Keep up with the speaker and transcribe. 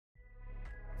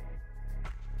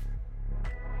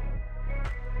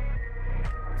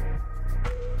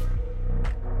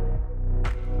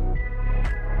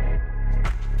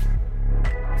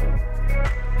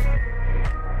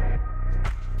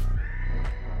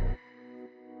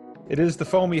It is the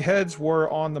Foamy Heads. We're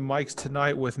on the mics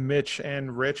tonight with Mitch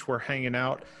and Rich. We're hanging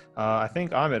out. I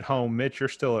think I'm at home. Mitch, you're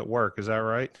still at work. Is that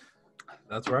right?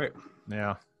 That's right.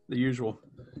 Yeah. The usual.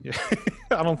 Yeah.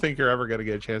 I don't think you're ever going to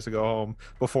get a chance to go home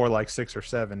before like 6 or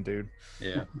 7, dude.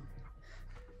 Yeah.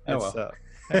 Oh,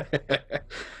 well.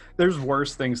 There's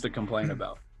worse things to complain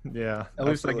about. Yeah. At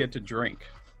least I get to drink.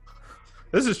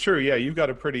 This is true. Yeah, you've got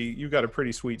a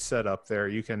pretty sweet setup there.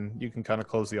 You can kind of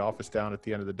close the office down at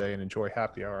the end of the day and enjoy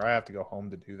happy hour. I have to go home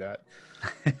to do that.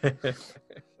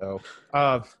 So,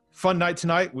 fun night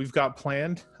tonight. We've got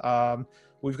planned.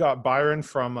 We've got Byron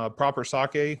from Proper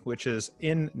Sake, which is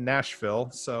in Nashville.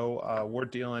 So we're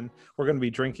going to be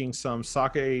drinking some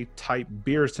sake type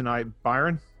beers tonight.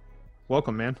 Byron,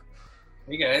 welcome, man.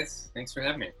 Hey guys, thanks for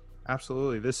having me.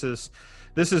 Absolutely. This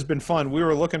has been fun. We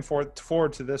were looking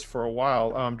forward to this for a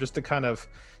while, just to kind of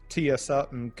tee us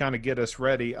up and kind of get us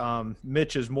ready.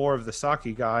 Mitch is more of the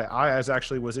sake guy. I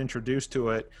actually was introduced to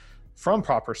it from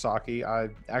Proper Sake. I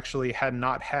actually had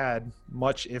not had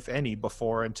much, if any,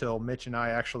 before until Mitch and I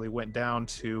actually went down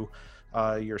to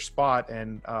your spot,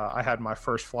 and I had my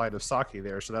first flight of sake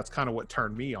there. So that's kind of what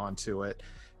turned me onto it,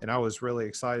 and I was really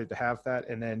excited to have that.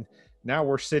 And then now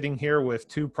we're sitting here with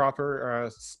two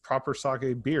proper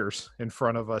sake beers in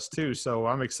front of us too. So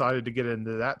I'm excited to get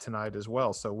into that tonight as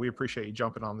well. So we appreciate you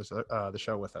jumping on this the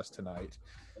show with us tonight.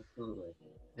 Absolutely.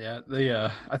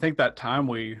 Yeah, I think that time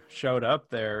we showed up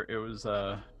there, it was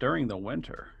during the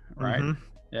winter, right? Mm-hmm.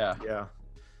 Yeah.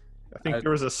 I think there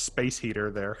was a space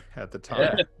heater there at the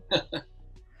time. Yeah.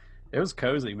 It was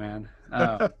cozy, man.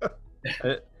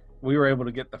 We were able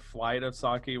to get the flight of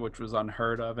sake, which was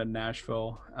unheard of in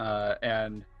Nashville.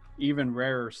 And even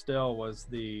rarer still was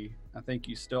I think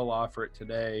you still offer it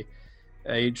today,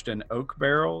 aged in oak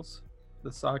barrels,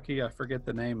 the sake. I forget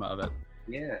the name of it.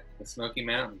 Yeah, the Smoky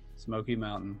Mountain. Smoky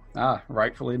Mountain.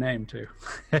 Rightfully named too.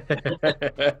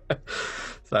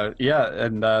 So yeah,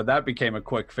 and that became a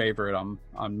quick favorite on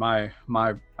my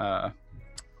I'm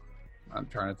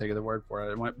trying to think of the word for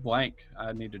it. It went blank.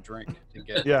 I need to drink to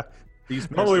get these.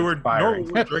 Normally we're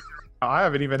drinking. I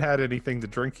haven't even had anything to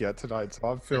drink yet tonight, so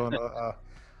I'm feeling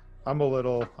I'm a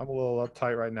little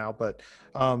uptight right now. But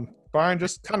Byron,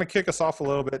 just kind of kick us off a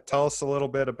little bit. Tell us a little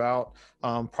bit about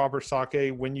Proper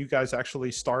Sake, when you guys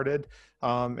actually started,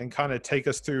 and kind of take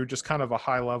us through just kind of a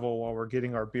high level while we're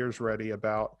getting our beers ready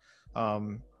about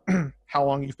how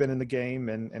long you've been in the game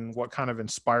and what kind of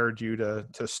inspired you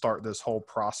to start this whole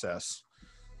process.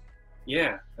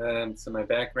 Yeah, so my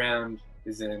background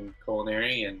is in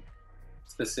culinary, and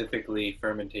specifically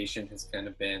fermentation has kind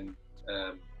of been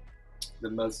the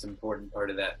most important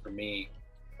part of that for me.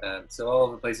 So all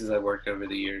of the places I worked over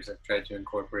the years, I've tried to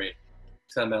incorporate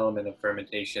some element of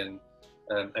fermentation.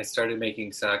 I started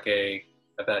making sake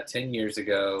about 10 years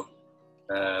ago,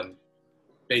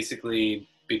 basically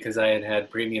because I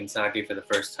had premium sake for the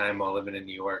first time while living in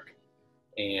New York,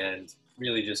 and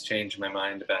really just changed my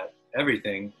mind about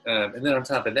everything. And then on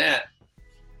top of that,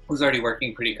 I was already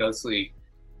working pretty closely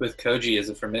with koji as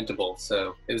a fermentable,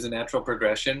 so it was a natural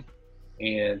progression.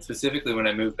 And specifically when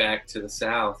I moved back to the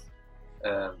South,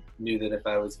 knew that if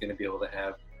I was going to be able to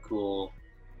have cool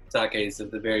sakes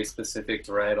of the very specific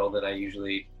varietal that I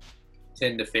usually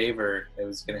tend to favor, it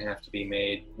was going to have to be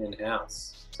made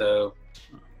in-house. So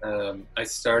I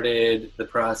started the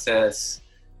process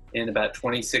in about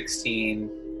 2016.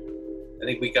 I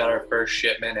think we got our first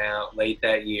shipment out late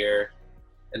that year.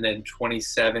 And then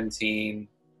 2017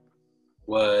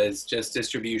 was just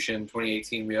distribution.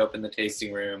 2018, we opened the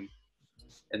tasting room.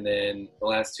 And then the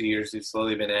last 2 years, we've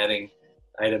slowly been adding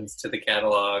items to the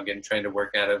catalog and trying to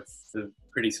work out of the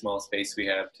pretty small space we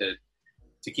have to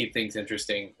keep things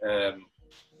interesting.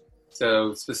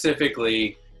 So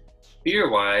specifically,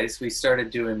 beer-wise, we started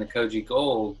doing the Koji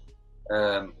Gold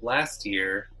last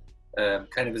year,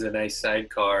 kind of as a nice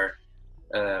sidecar,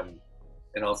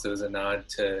 and also as a nod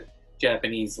to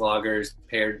Japanese lagers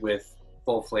paired with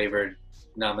full-flavored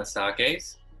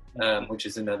namasakes, which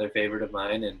is another favorite of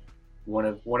mine. And one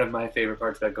of my favorite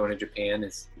parts about going to Japan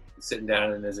is sitting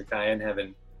down in an izakaya and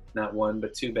having not one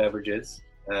but two beverages.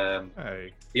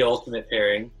 The ultimate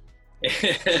pairing.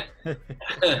 Yeah.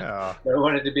 I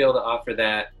wanted to be able to offer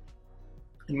that,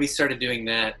 and we started doing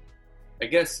that. I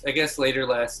guess later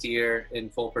last year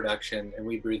in full production, and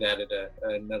we brew that at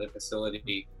another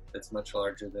facility that's much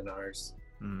larger than ours.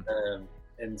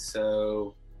 And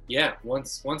so, yeah,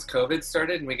 once COVID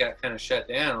started and we got kind of shut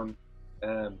down,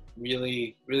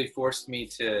 really forced me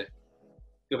to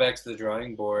go back to the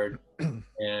drawing board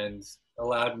and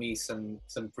allowed me some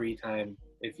free time,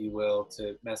 if you will,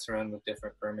 to mess around with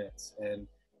different ferments. And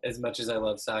as much as I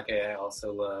love sake, I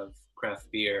also love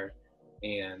craft beer,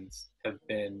 and have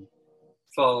been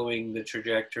following the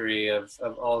trajectory of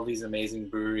all these amazing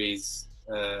breweries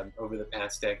over the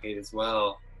past decade as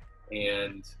well.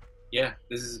 And yeah,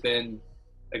 this has been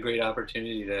a great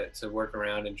opportunity to work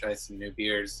around and try some new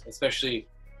beers, especially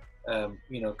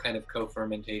kind of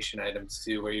co-fermentation items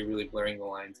too, where you're really blurring the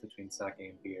lines between sake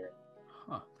and beer.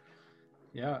 Huh.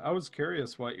 Yeah, I was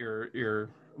curious what your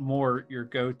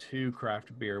go-to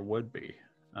craft beer would be.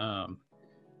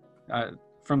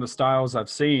 From the styles I've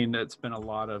seen, it's been a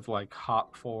lot of like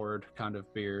hop forward kind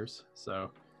of beers.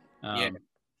 So Yeah.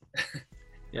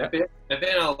 Yeah. I've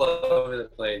been all over the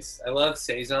place. I love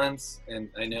saisons, and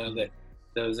I know that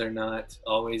those are not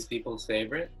always people's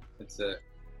favorite. It's a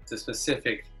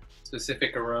specific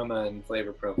aroma and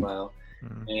flavor profile.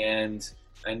 And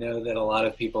I know that a lot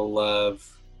of people love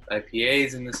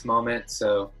IPAs in this moment,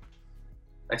 so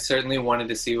I certainly wanted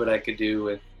to see what I could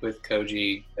do with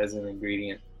koji as an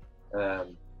ingredient,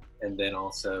 and then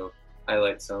also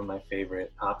highlight some of my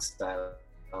favorite hop styles.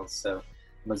 So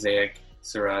Mosaic,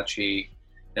 Sriracha,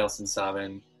 Nelson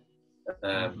Sauvin.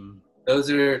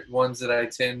 Those are ones that I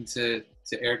tend to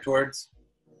err towards.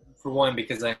 For one,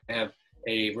 because I have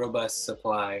a robust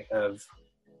supply of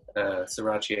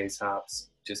Sriracha Ace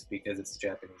hops, just because it's a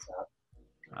Japanese hop.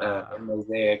 And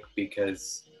Mosaic,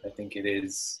 because I think it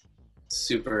is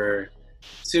super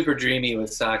dreamy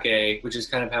with sake, which is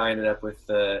kind of how I ended up with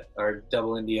our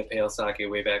Double India Pale Sake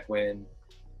way back when.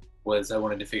 I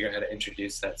wanted to figure out how to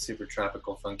introduce that super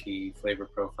tropical, funky flavor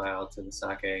profile to the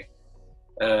sake.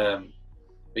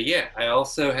 But yeah, I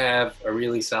also have a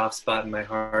really soft spot in my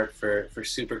heart for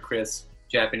super crisp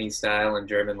Japanese style and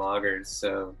German lagers.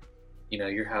 So,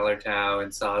 your Hallertau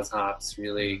and Saaz hops,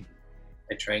 really,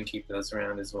 I try and keep those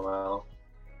around as well.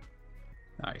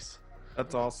 Nice.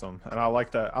 That's awesome, and I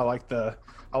like that. I like the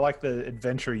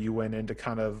adventure you went into,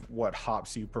 kind of what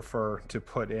hops you prefer to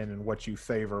put in and what you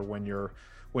favor when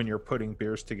you're putting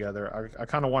beers together. I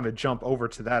kind of want to jump over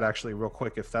to that actually real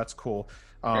quick, if that's cool.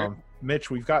 Sure.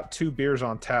 Mitch, we've got 2 beers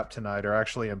on tap tonight, or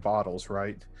actually in bottles,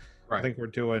 right? Right. I think we're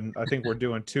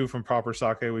doing 2 from Proper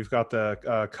Sake. We've got the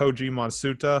Koji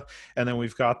Monsuta, and then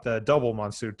we've got the Double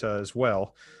Monsuta as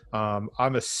well.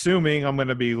 I'm assuming I'm going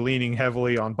to be leaning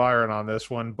heavily on Byron on this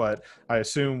one, but I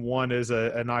assume one is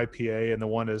an IPA and the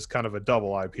one is kind of a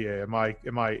double IPA.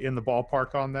 Am I in the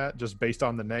ballpark on that, just based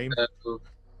on the name?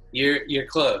 You're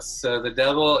close. So the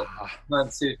Double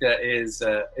Monsuta is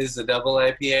a double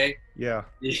IPA. Yeah.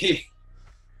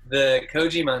 The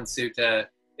Koji Monsuta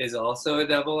is also a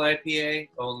double IPA,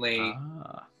 only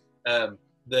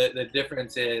the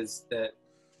difference is that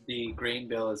the grain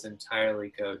bill is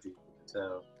entirely Koji.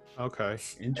 So okay,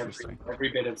 interesting. Every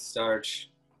bit of starch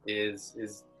is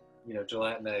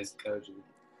gelatinized Koji.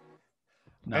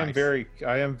 Nice.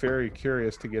 I am very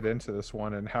curious to get into this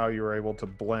one and how you were able to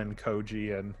blend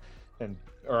koji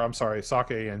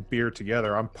sake and beer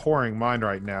together. I'm pouring mine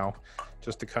right now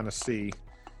just to kind of see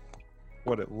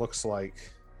what it looks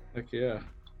like. Heck yeah.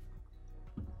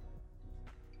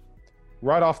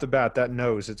 Right off the bat, that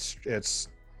nose, it's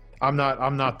I'm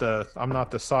not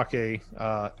the sake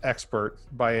expert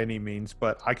by any means,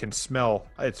 but I can smell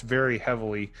it's very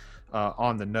heavily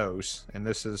on the nose, and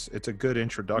it's a good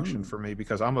introduction for me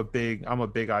because I'm a big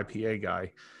IPA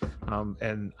guy,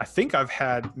 and I think I've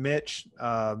had Mitch.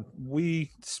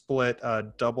 We split a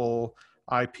double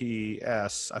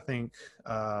IPS. I think.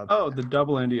 The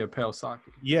Double India Pale Sake.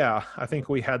 Yeah, I think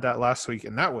we had that last week,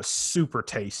 and that was super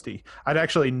tasty. I'd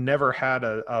actually never had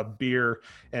a beer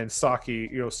and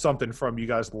sake, something from you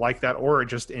guys like that, or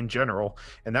just in general.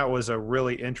 And that was a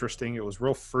really interesting. It was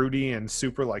real fruity and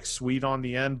super like sweet on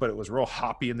the end, but it was real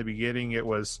hoppy in the beginning. It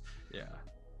was. Yeah.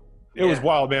 It was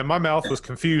wild, man. My mouth was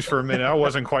confused for a minute. I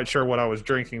wasn't quite sure what I was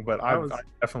drinking, but I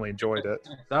definitely enjoyed it.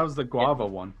 That was the guava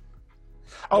one.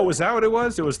 Oh, was that what it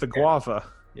was? It was the guava.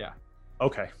 Yeah.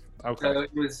 Okay. So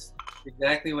it was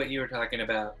exactly what you were talking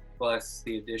about, plus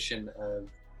the addition of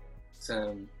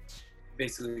some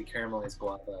basically caramelized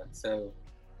guava. So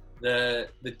the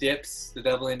dips, the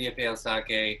Double India Pale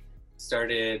Sake,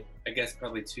 started, I guess,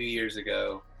 probably 2 years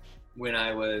ago when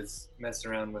I was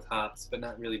messing around with hops, but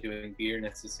not really doing beer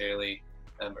necessarily,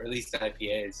 or at least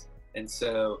IPAs. And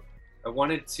so I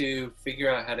wanted to figure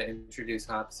out how to introduce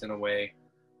hops in a way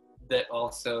that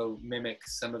also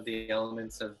mimics some of the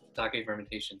elements of sake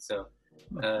fermentation. So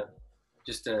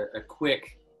just a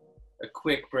quick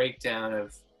breakdown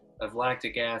of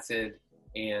lactic acid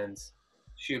and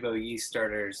Shubo yeast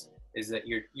starters is that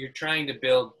you're trying to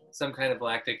build some kind of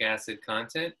lactic acid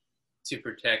content to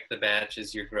protect the batch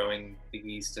as you're growing the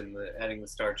yeast and adding the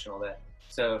starch and all that.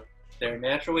 So there are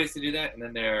natural ways to do that, and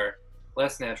then there are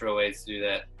less natural ways to do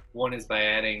that. One is by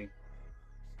adding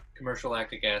commercial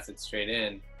lactic acid straight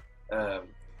in.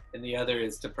 and the other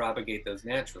is to propagate those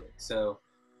naturally. So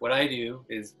what I do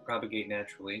is propagate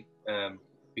naturally,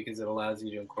 because it allows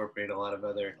you to incorporate a lot of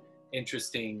other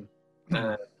interesting,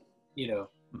 you know,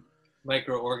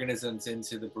 microorganisms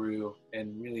into the brew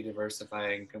and really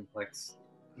diversify and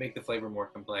make the flavor more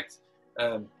complex.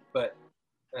 But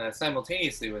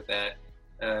simultaneously with that,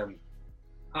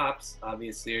 hops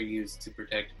obviously are used to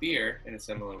protect beer in a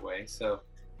similar way. So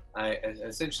I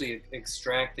essentially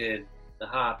extracted the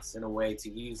hops in a way to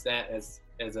use that as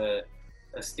a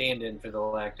stand-in for the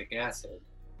lactic acid.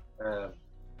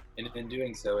 And in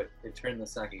doing so, it turned the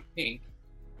sake pink,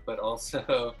 but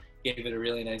also gave it a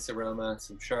really nice aroma,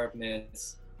 some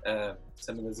sharpness,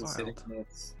 some of those acidic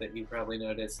notes that you probably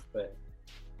noticed. But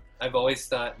I've always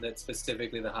thought that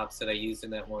specifically the hops that I used in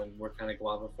that one were kind of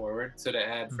guava forward. So to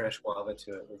add fresh guava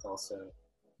to it was also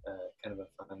kind of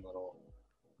a fun little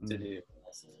to do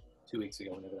 2 weeks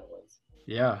ago, whenever that was.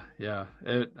 Yeah.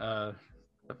 It a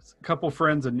couple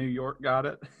friends in New York got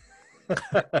it,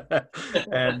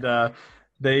 and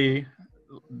they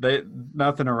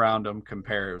nothing around them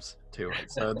compares to it.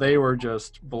 So they were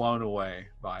just blown away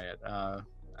by it.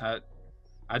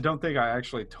 I don't think I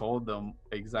actually told them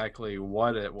exactly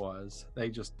what it was. They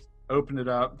just opened it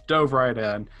up, dove right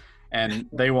in, and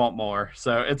they want more.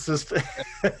 So it's just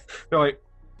they're like,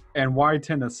 and why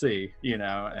Tennessee? You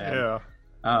know?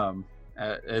 And,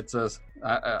 it's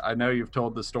I know you've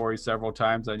told the story several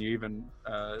times, and you even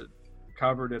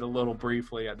covered it a little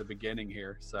briefly at the beginning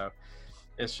here. So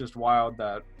it's just wild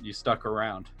that you stuck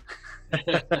around.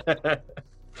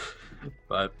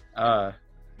 But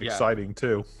exciting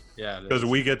too. Yeah, because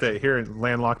we get to here in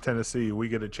landlocked Tennessee, we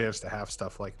get a chance to have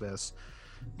stuff like this.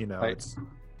 You know, it's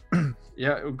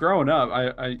yeah. Growing up,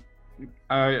 I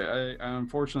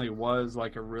unfortunately was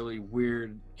like a really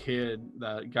weird kid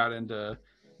that got into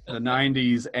the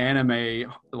 90s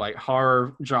anime, like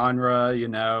horror genre, you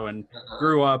know, and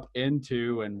grew up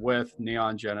into and with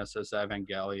Neon Genesis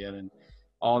Evangelion and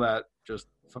all that.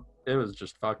 It was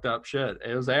just fucked up shit.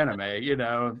 It was anime, you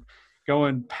know,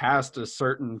 going past a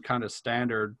certain kind of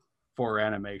standard for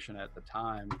animation at the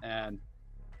time. And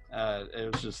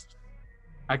it was just,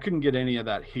 I couldn't get any of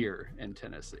that here in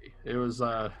Tennessee. It was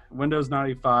Windows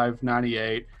 95,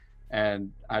 98,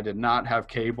 and I did not have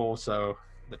cable, so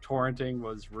the torrenting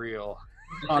was real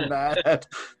on that.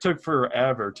 Took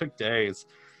forever, took days.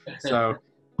 So,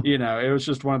 you know, it was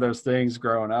just one of those things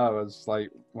growing up. It was like,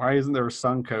 why isn't there a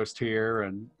Suncoast here?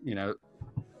 And, you know,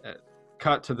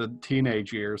 cut to the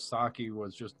teenage years, sake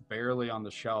was just barely on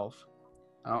the shelf.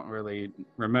 I don't really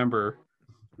remember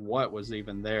what was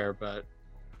even there, but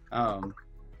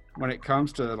when it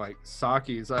comes to like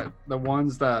sakes, the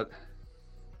ones that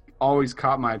always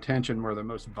caught my attention were the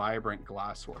most vibrant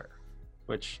glassware,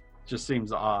 which just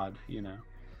seems odd, you know.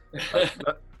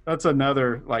 That's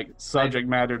another like subject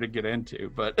matter to get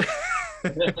into, but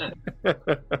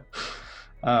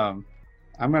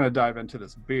I'm going to dive into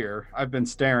this beer. I've been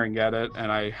staring at it,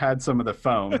 and I had some of the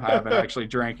foam. I haven't actually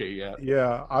drank it yet.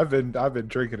 Yeah, I've been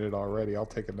drinking it already. I'll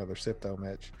take another sip though,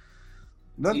 Mitch.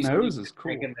 That nose is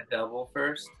cool. Drinking the double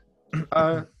first.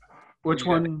 Which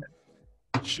one?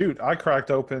 Shoot, I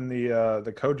cracked open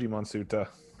the Koji Monsuta.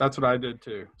 That's what I did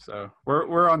too. So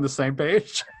we're on the same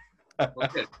page. But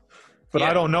yeah.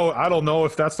 I don't know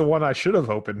if that's the one I should have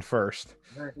opened first.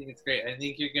 No, I think it's great. I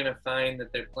think you're gonna find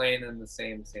that they're playing in the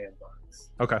same sandbox.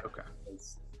 Okay.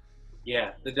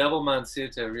 Yeah, the double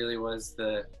Monsuta really was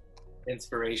the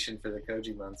inspiration for the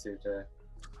Koji Monsuta,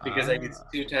 because I used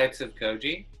two types of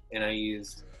Koji, and I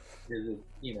used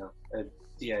a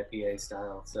DIPA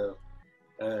style. So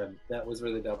that was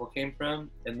where the double came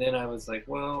from. And then I was like,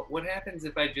 well, what happens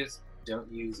if I just don't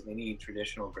use any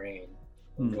traditional grain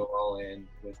and go all in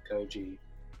with Koji?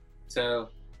 So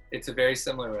it's a very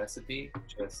similar recipe,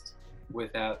 just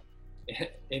without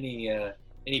any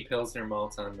Pilsner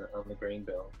malt on the grain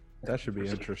bill. That should be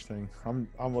interesting. I'm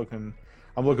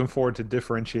looking forward to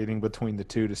differentiating between the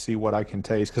two to see what I can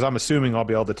taste, because I'm assuming I'll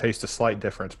be able to taste a slight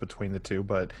difference between the two,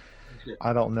 but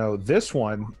I don't know. This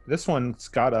one's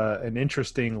got an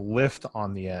interesting lift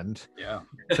on the end. Yeah.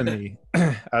 To me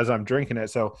as I'm drinking it.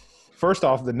 So first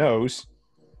off, the nose,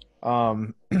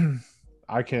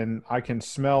 I can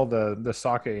smell the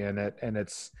sake in it, and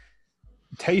it's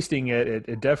tasting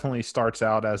it definitely starts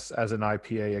out as an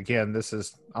IPA. Again,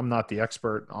 I'm not the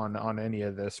expert on any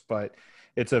of this, but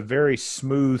it's a very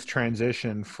smooth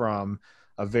transition from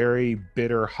a very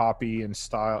bitter, hoppy and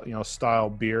style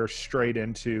beer straight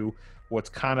into what's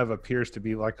kind of appears to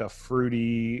be like a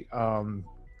fruity, kind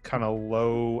of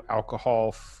low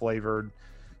alcohol flavored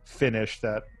finish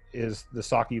that is the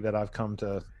sake that I've come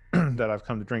to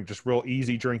drink. Just real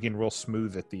easy drinking, real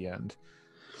smooth at the end.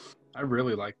 I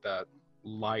really like that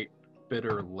light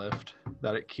bitter lift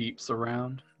that it keeps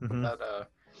around. Mhm. That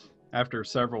after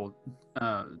several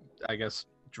I guess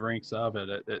drinks of it,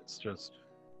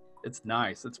 it's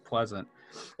nice, it's pleasant.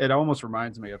 It almost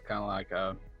reminds me of kind of like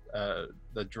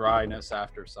the dryness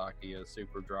after sake is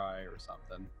super dry or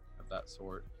something of that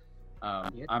sort.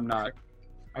 Yeah.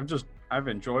 I've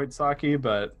enjoyed sake,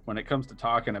 but when it comes to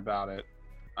talking about it,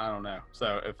 I don't know.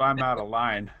 So if I'm out of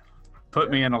line,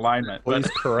 put me in alignment. Please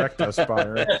correct us,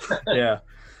 Byron. Yeah.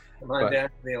 Come on down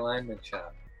to the alignment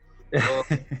shop. Well,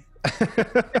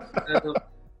 so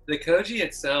the koji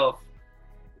itself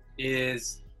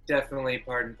is definitely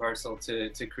part and parcel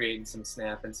to creating some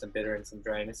snap and some bitter and some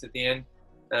dryness at the end,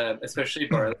 especially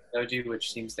barley koji,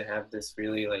 which seems to have this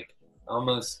really like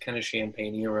almost kind of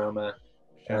champagne-y aroma.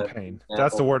 Champagne.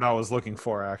 That's the word I was looking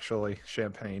for, actually.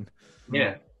 Champagne.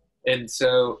 Yeah. And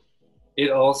so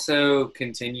it also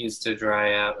continues to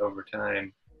dry out over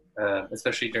time,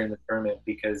 especially during the ferment,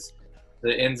 because the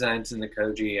enzymes in the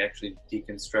koji actually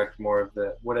deconstruct more of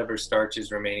the whatever starch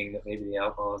is remaining that maybe the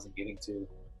alcohol isn't getting to,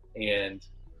 and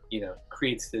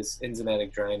creates this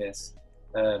enzymatic dryness.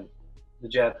 The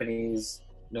Japanese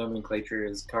nomenclature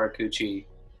is karakuchi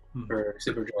for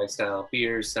super dry style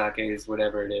beers, sakes,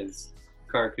 whatever it is,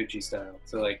 karakuchi style.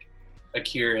 So like a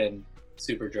Kirin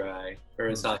super dry or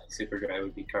a sake super dry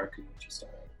would be karakuchi style.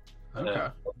 Okay.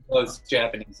 Most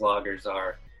Japanese lagers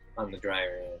are on the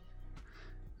drier end.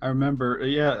 I remember,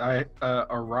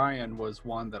 Orion was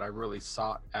one that I really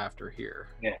sought after here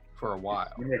for a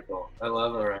while. Wonderful. I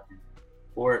love Orion.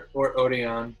 Or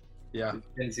Odeon. Yeah.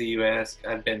 Depends who you ask.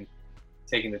 I've been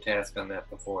taking the task on that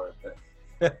before.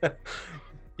 But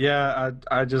Yeah,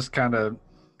 I just kind of,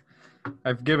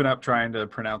 I've given up trying to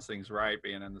pronounce things right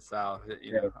being in the South.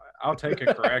 I'll take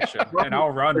a correction and I'll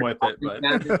run with it. But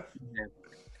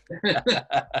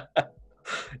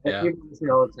yeah. People say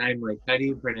all the time, like, how do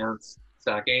you pronounce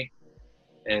sake?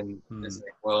 And it's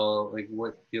like, well, like,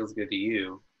 what feels good to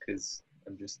you? Because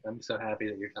I'm so happy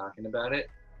that you're talking about it.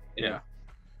 Yeah.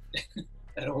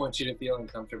 I don't want you to feel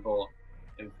uncomfortable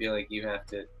and feel like you have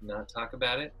to not talk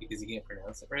about it because you can't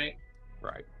pronounce it right.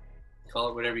 Right. Call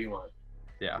it whatever you want.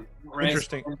 Yeah.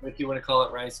 Interesting. Wine, if you want to call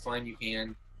it rice wine, you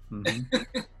can.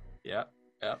 Mm-hmm. Yeah.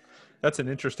 That's an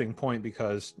interesting point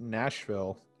because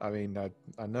Nashville, I mean,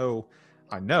 I know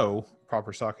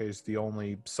Proper Sake is the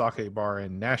only sake bar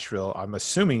in Nashville. I'm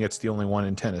assuming it's the only one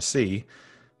in Tennessee,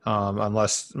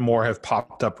 unless more have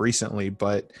popped up recently.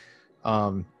 But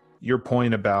your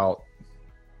point about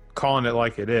calling it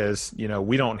like it is,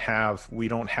 we don't have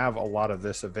a lot of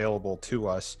this available to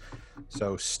us.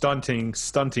 So stunting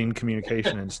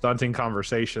communication and stunting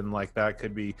conversation like that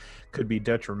could be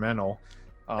detrimental.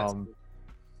 Go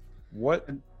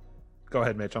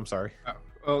ahead, Mitch. I'm sorry.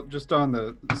 Well, just on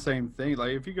the same thing,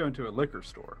 like if you go into a liquor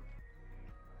store,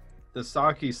 the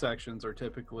sake sections are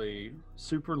typically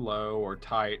super low or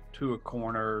tight to a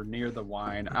corner near the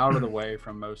wine, out of the way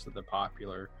from most of the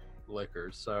popular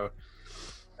liquors. So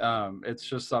it's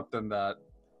just something that,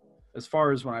 as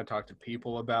far as when I talk to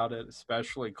people about it,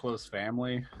 especially close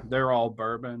family, they're all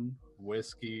bourbon,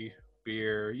 whiskey,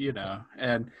 beer,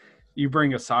 and you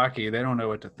bring a sake, they don't know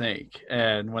what to think.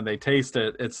 And when they taste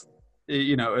it, it's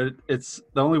the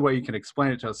only way you can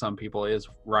explain it to some people is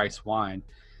rice wine.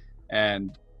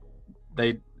 And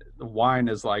the wine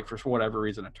is like, for whatever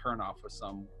reason, a turnoff with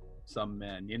some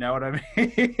men. You know what I mean?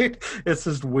 It's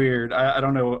just weird. I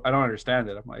don't know. I don't understand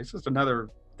it. I'm like, it's just another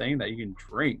thing that you can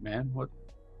drink, man.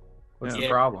 What's the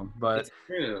problem? But it's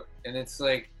true. And it's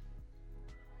like,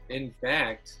 in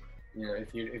fact,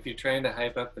 if you're trying to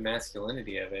hype up the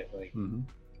masculinity of it, like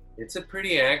it's a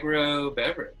pretty aggro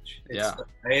beverage. It's the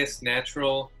highest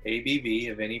natural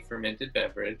ABV of any fermented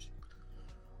beverage.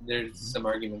 There's some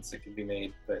arguments that can be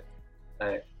made, but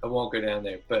I won't go down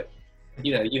there. But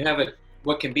you have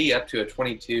what can be up to a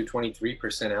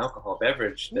 22-23% alcohol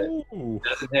beverage that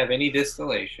doesn't have any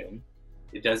distillation.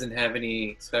 It doesn't have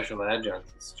any special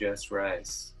adjuncts. It's just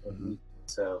rice.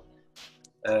 So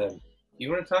you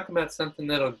want to talk about something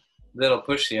that'll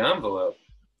push the envelope,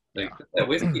 like that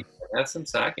whiskey, have some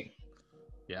sake.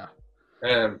 Yeah.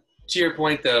 To your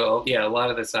point, though, a lot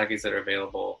of the sakes that are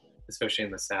available, especially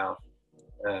in the South,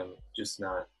 just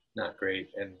not great,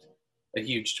 and a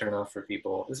huge turnoff for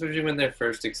people, especially when their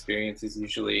first experience is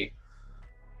usually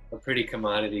a pretty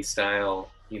commodity style,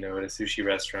 at a sushi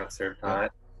restaurant served hot.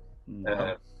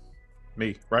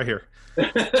 Me right here.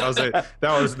 That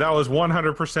was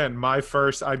 100% my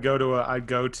first. I'd go to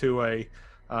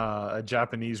a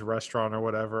Japanese restaurant or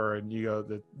whatever, and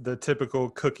the typical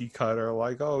cookie cutter,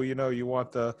 like, you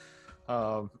want the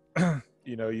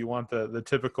you want the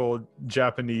typical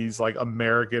Japanese, like,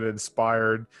 American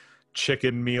inspired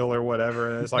chicken meal or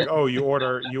whatever, and it's like, oh, you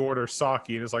order sake,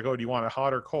 and it's like, oh, do you want it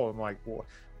hot or cold? I'm like, well,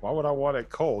 why would I want it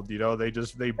cold? You know, they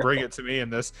bring it to me in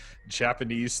this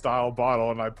Japanese style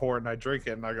bottle, and I pour it and I drink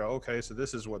it, and I go, okay, so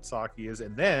this is what sake is.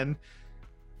 And then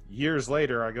years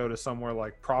later, I go to somewhere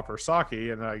like Proper Sake,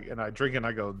 and I drink it, and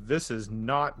I go, this is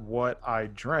not what I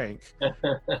drank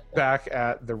back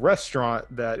at the restaurant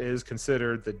that is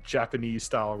considered the Japanese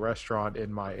style restaurant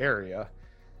in my area.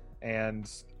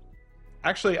 And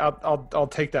actually, I'll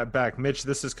take that back, Mitch.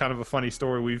 This is kind of a funny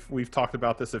story. We've talked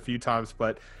about this a few times,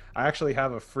 but I actually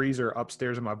have a freezer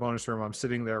upstairs in my bonus room. I'm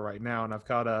sitting there right now, and I've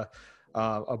got a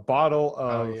bottle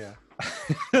of. Oh, yeah.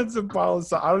 It's a bottle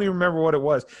of, I don't even remember what it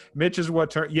was. Mitch is what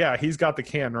turned. Yeah, he's got the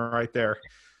can right there.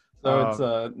 So it's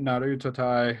a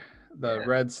Narutotai, the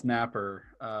red snapper.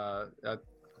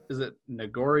 Is it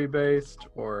Nagori based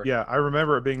or? Yeah, I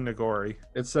remember it being Nagori.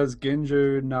 It says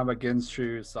Ginju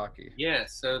Namagenshu Sake. Yeah,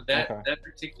 so that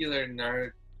particular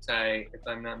Narutotai, if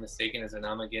I'm not mistaken, is a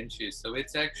Namagenshu. So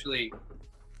it's actually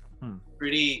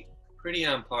pretty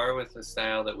on par with the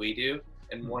style that we do,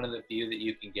 and one of the few that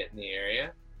you can get in the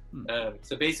area.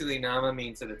 So basically, Nama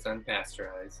means that it's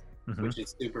unpasteurized, which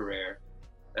is super rare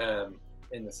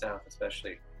in the South,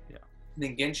 especially. Yeah. And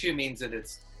then Genshu means that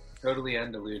it's totally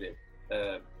undiluted.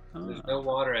 There's no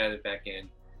water added back in.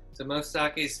 So most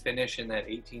sakes finish in that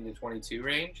 18 to 22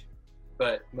 range,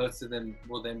 but most of them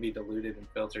will then be diluted and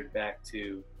filtered back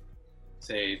to,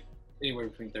 say, anywhere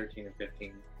between 13 and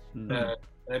 15. And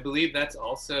I believe that's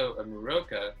also a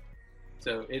Muroka,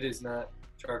 so it is not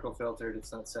charcoal filtered,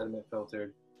 it's not sediment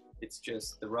filtered. It's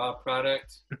just the raw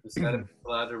product. The sediment is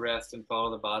allowed to rest and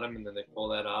fall to the bottom, and then they pull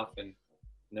that off, and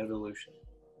no dilution.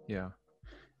 Yeah,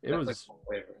 it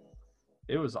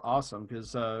was awesome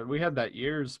because we had that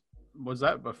years. Was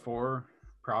that before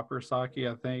Proper Sake?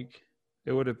 I think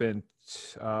it would have been.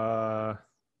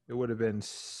 It would have been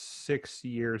 6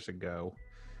 years ago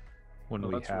when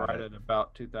we had right at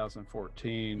about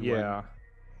 2014. Yeah.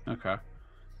 Okay.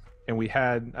 And we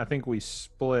had, I think we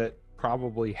split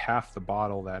probably half the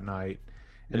bottle that night,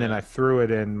 and then I threw it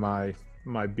in my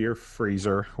beer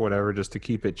freezer, whatever, just to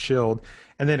keep it chilled.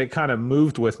 And then it kind of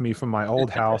moved with me from my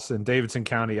old house in Davidson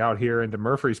County out here into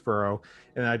Murfreesboro,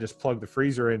 and I just plugged the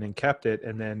freezer in and kept it.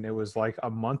 And then it was like a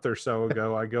month or so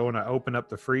ago, I go and I open up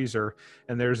the freezer,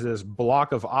 and there's this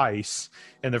block of ice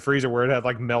in the freezer where it had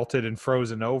like melted and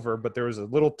frozen over, but there was a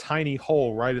little tiny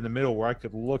hole right in the middle where I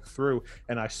could look through,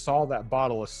 and I saw that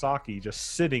bottle of sake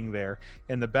just sitting there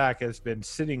in the back. It's been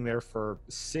sitting there for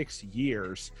 6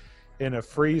 years in a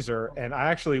freezer. And I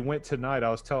actually went tonight,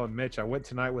 I was telling Mitch, I went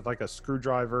tonight with like a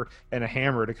screwdriver and a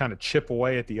hammer to kind of chip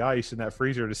away at the ice in that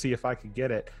freezer to see if I could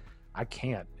get it. I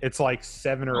can't. It's like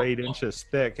 7 or 8 inches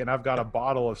thick, and I've got a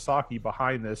bottle of sake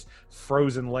behind this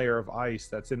frozen layer of ice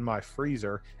that's in my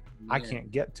freezer. I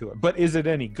can't get to it. But is it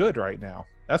any good right now?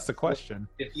 That's the question.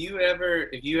 If you ever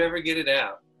get it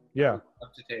out, I'd love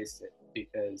to taste it,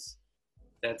 because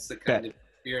that's the kind of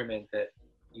experiment that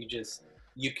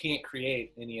you can't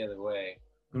create any other way.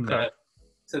 Okay.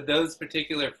 So those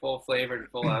particular full flavored,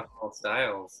 full alcohol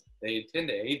styles, they tend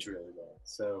to age really well.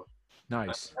 So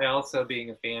nice. I also, being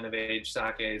a fan of aged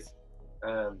sakes,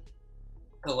 I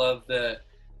love the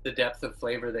depth of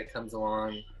flavor that comes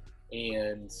along,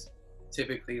 and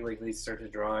typically like they start to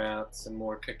draw out some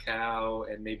more cacao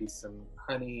and maybe some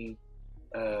honey.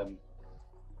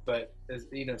 But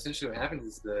essentially what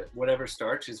happens is whatever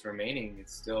starch is remaining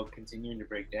is still continuing to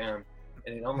break down,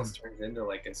 and it almost turns into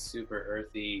like a super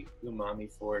earthy umami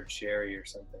forward sherry or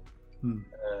something.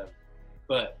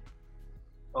 But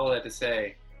all that to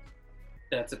say,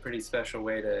 that's a pretty special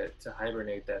way to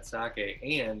hibernate that sake.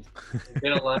 And there's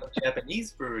been a lot of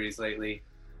Japanese breweries lately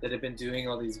that have been doing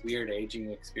all these weird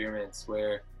aging experiments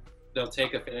where they'll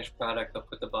take a finished product, they'll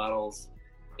put the bottles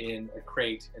in a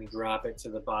crate and drop it to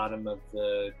the bottom of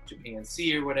the Japan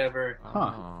Sea or whatever,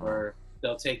 or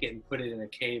they'll take it and put it in a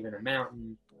cave in a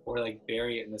mountain, or like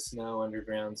bury it in the snow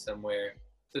underground somewhere.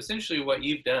 So essentially what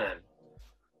you've done,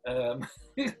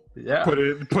 put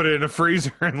it in a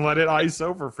freezer and let it ice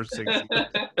over for 6 years.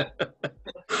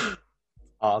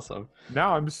 Awesome.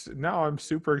 Now I'm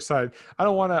super excited. I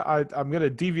don't want to. I'm going to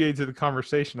deviate to the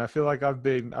conversation. I feel like I'm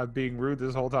being rude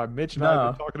this whole time. Mitch and I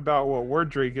have been talking about what we're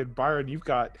drinking. Byron, you've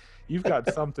got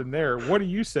something there. What are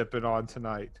you sipping on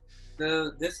tonight?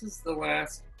 So this is the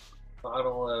last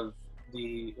bottle of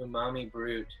the Umami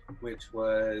Brute, which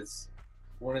was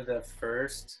one of the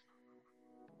first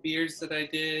beers that I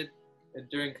did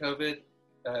during COVID,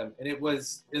 and it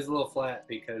was a little flat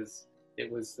because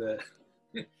it was the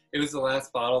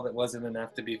last bottle that wasn't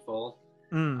enough to be full.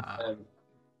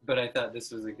 But I thought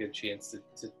this was a good chance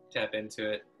to tap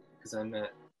into it, because I'm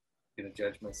not going to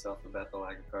judge myself about the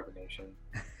lack of carbonation.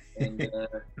 And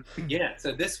yeah,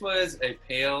 so this was a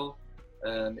pale.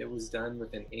 It was done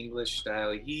with an English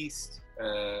style yeast,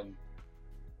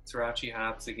 Sriracha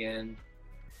hops again,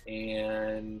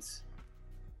 and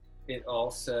it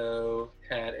also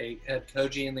had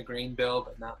koji in the grain bill,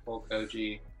 but not full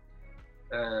koji,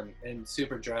 and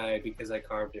super dry because I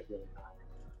carved it really high.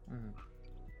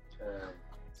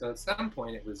 So at some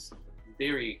point it was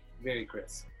very, very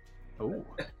crisp. Oh.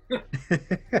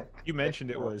 You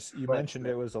mentioned it was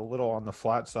a little on the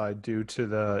flat side due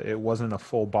to it wasn't a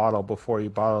full bottle before you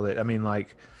bottled it. I mean,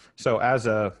 like, so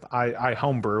I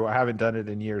homebrew. I haven't done it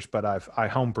in years, but I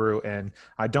homebrew, and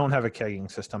I don't have a kegging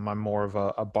system. I'm more of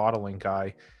a bottling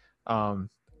guy.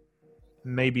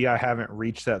 Maybe I haven't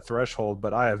reached that threshold,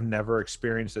 but I have never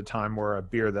experienced a time where a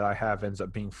beer that I have ends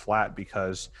up being flat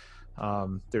because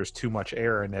there's too much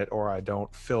air in it, or I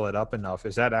don't fill it up enough.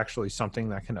 Is that actually something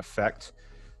that can affect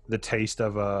the taste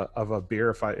of a beer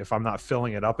if I'm not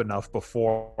filling it up enough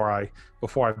before I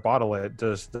bottle it?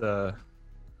 Does the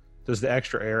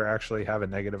extra air actually have a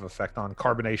negative effect on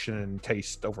carbonation and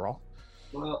taste overall?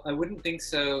 Well, I wouldn't think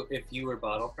so if you were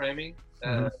bottle priming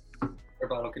or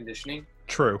bottle conditioning.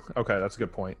 True. Okay, that's a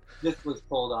good point. This was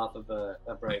pulled off of a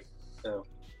bright, so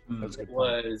it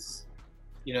was,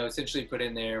 essentially put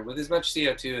in there with as much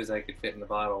CO2 as I could fit in the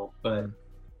bottle, but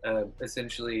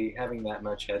essentially having that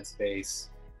much headspace,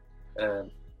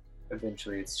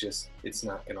 eventually it's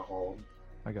not going to hold.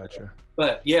 I gotcha.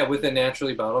 But yeah, with a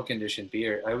naturally bottle conditioned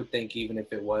beer, I would think even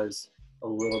if it was a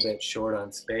little bit short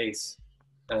on space,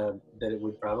 that it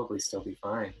would probably still be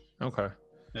fine. Okay.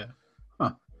 Yeah.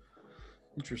 Huh.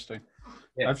 Interesting.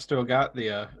 Yeah. I've still got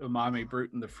the umami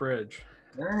brute in the fridge.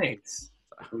 Nice.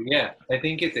 Yeah, I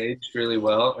think it's aged really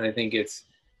well, and I think it's,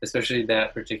 especially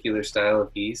that particular style of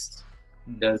yeast,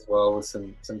 does well with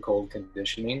some cold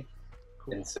conditioning.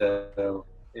 Cool. And so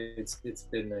it's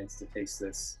been nice to taste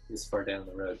this far down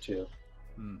the road too.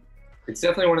 It's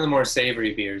definitely one of the more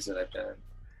savory beers that I've done.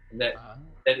 And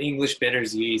that English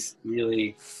bitters yeast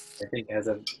really, I think, has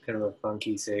a kind of a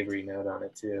funky savory note on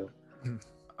it too.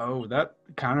 Oh, that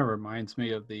kind of reminds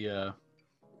me of the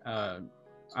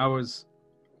I was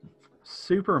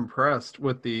super impressed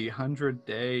with the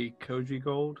 100-day Koji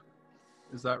Gold.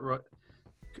 Is that right?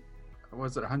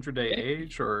 Was it 100-day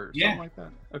age or something like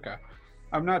that? Okay.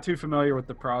 I'm not too familiar with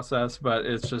the process, but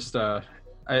it's just I've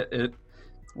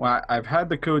had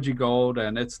the Koji Gold,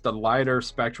 and it's the lighter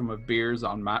spectrum of beers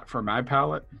for my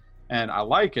palate, and I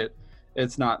like it.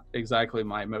 It's not exactly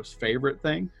my most favorite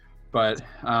thing, but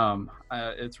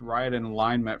it's right in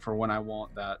alignment for when I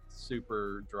want that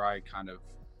super dry kind of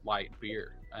light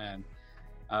beer. And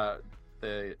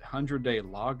the 100-day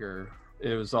lager,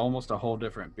 it was almost a whole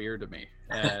different beer to me,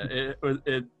 and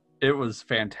it was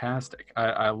fantastic.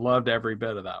 I loved every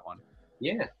bit of that one.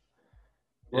 Yeah.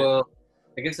 Well,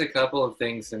 I guess a couple of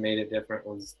things that made it different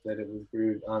was that it was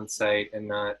brewed on site and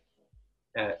not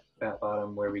at Fat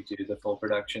Bottom where we do the full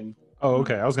production. Oh,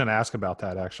 okay. I was going to ask about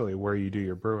that actually, where you do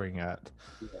your brewing at.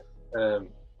 Yeah.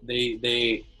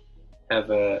 They have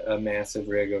a massive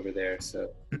rig over there, so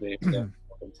they have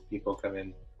people come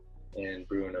in and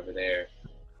brewing over there.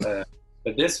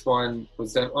 But this one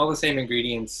was done all the same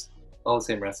ingredients, all the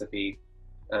same recipe,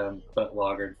 but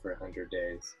lagered for 100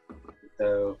 days.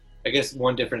 So I guess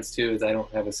one difference too is I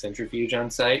don't have a centrifuge on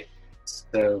site,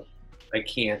 so I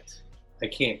can't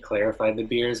clarify the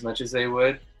beer as much as they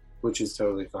would, which is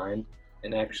totally fine.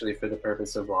 And actually, for the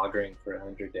purpose of lagering for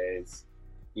 100 days,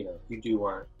 you do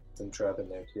want some trub in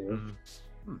there too.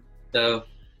 So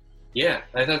yeah,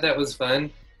 I thought that was fun.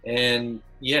 And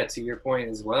yeah, to your point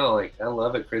as well, like I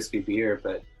love a crispy beer,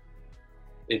 but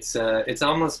it's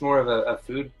almost more of a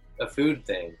food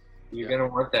thing. You're gonna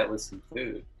want that with some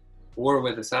food or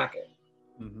with a sake.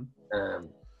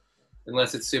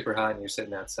 Unless it's super hot and you're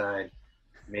sitting outside,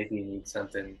 maybe you need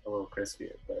something a little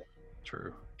crispier. But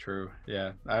true.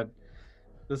 Yeah,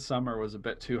 this summer was a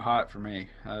bit too hot for me.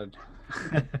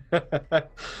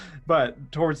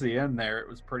 But towards the end there, it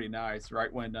was pretty nice.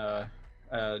 Right when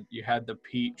you had the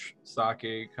peach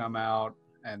sake come out,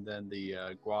 and then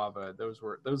the guava.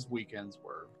 Those weekends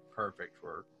were perfect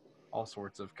for all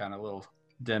sorts of kind of little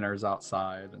dinners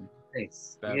outside and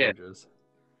beverages.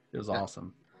 Yeah. It was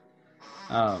awesome.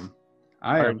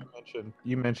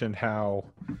 You mentioned how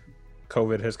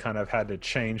COVID has kind of had to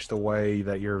change the way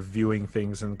that you're viewing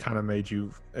things and kind of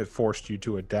it forced you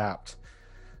to adapt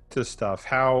to stuff.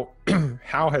 How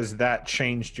has that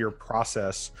changed your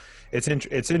process? It's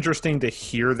interesting to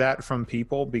hear that from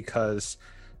people because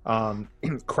the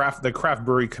craft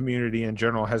brewery community in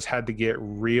general has had to get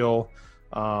real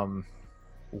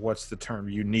what's the term,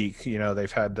 unique.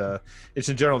 They've had to, it's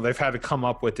in general, they've had to come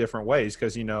up with different ways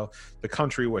because, the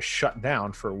country was shut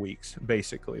down for weeks,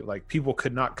 basically. Like, people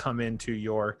could not come into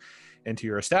your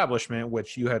establishment,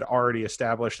 which you had already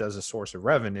established as a source of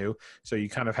revenue. So you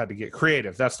kind of had to get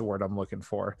creative. That's the word I'm looking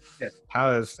for. Yeah.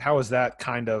 How has that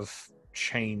kind of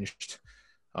changed?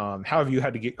 How have you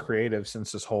had to get creative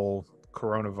since this whole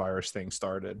coronavirus thing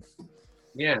started?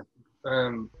 Yeah.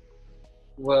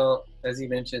 Well, as you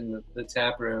mentioned, the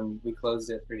tap room, we closed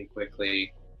it pretty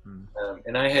quickly.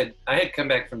 And I had come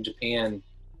back from Japan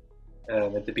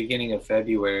at the beginning of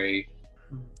February,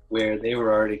 where they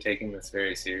were already taking this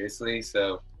very seriously.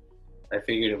 So I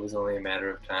figured it was only a matter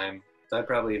of time. So I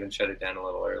probably even shut it down a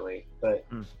little early. But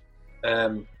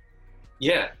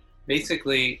yeah,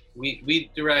 basically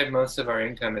we derive most of our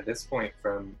income at this point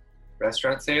from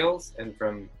restaurant sales and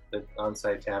from the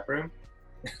on-site tap room.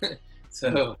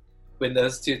 So when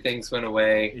those two things went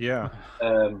away,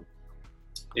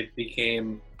 it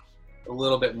became a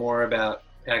little bit more about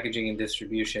packaging and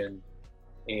distribution,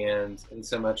 and in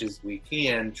so much as we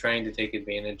can, trying to take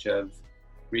advantage of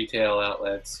retail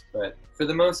outlets. But for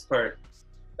the most part,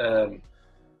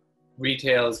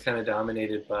 retail is kind of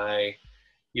dominated by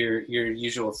your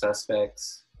usual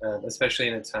suspects, especially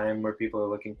in a time where people are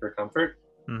looking for comfort.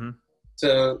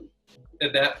 So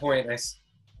at that point, I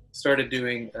started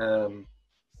doing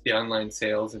the online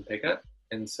sales and pickup.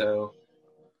 And so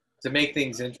to make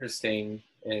things interesting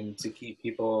and to keep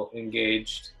people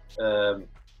engaged,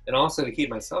 and also to keep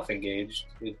myself engaged,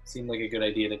 it seemed like a good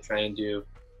idea to try and do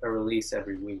a release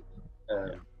every week.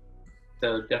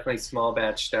 So definitely small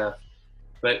batch stuff,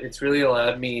 but it's really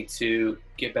allowed me to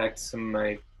get back to some of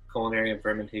my culinary and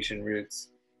fermentation roots.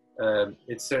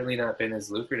 It's certainly not been as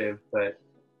lucrative, but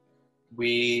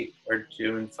we are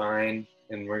doing fine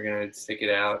and we're going to stick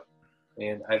it out.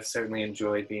 And I've certainly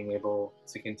enjoyed being able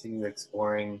to continue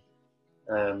exploring,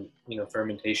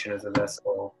 fermentation as a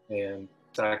vessel, and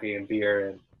sake and beer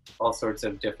and all sorts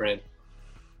of different,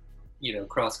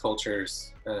 cross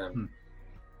cultures.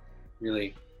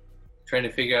 Really trying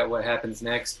to figure out what happens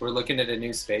next. We're looking at a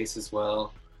new space as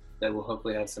well that will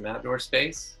hopefully have some outdoor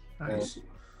space,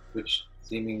 which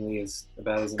seemingly is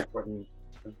about as important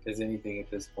as anything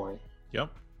at this point. Yep.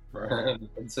 Right.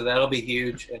 And so that'll be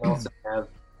huge, and also have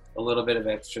a little bit of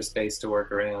extra space to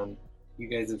work around. You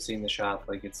guys have seen the shop;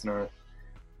 like it's not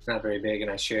very big, and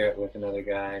I share it with another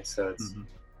guy, so it's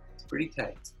pretty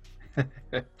tight.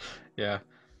 Yeah,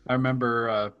 I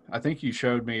remember. I think you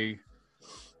showed me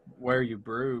where you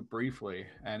brew briefly,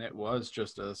 and it was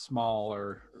just a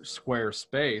smaller square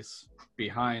space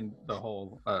behind the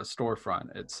whole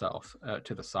storefront itself,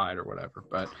 to the side or whatever.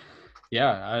 But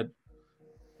yeah,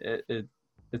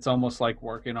 it's almost like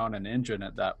working on an engine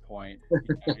at that point.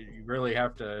 You really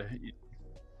have to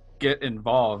get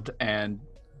involved and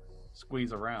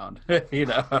squeeze around, but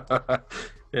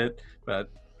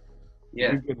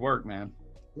yeah, good work, man.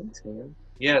 Thanks, man.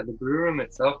 Yeah, the brew room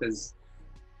itself is,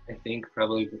 I think,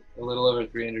 probably a little over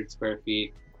 300 square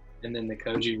feet, and then the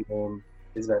koji room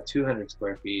is about 200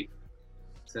 square feet.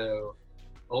 So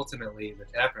ultimately, the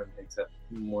tap room takes up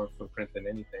more footprint than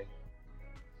anything.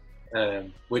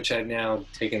 Which I've now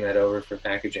taken that over for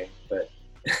packaging, but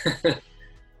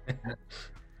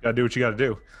gotta do what you gotta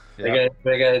do. I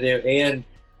gotta do. And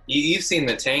you've seen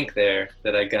the tank there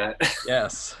that I got.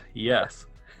 Yes.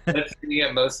 That's gonna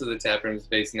get most of the taproom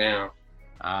space now.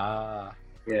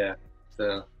 Yeah.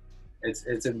 So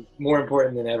it's more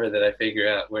important than ever that I figure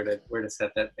out where to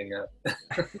set that thing up.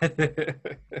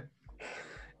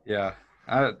 Yeah,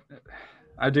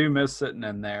 I do miss sitting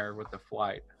in there with the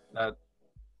flight.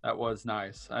 That was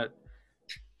nice.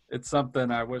 It's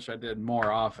something I wish I did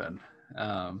more often.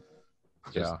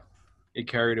 Get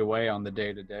carried away on the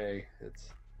day to day.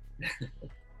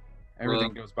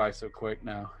 Everything goes by so quick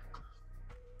now.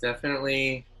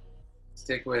 Definitely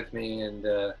stick with me, and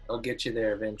I'll get you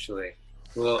there eventually.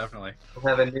 We'll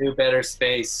have a new, better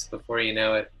space before you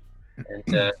know it,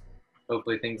 and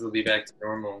hopefully things will be back to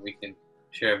normal and we can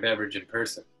share a beverage in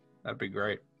person. That'd be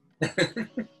great.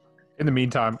 In the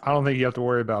meantime, I don't think you have to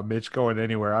worry about Mitch going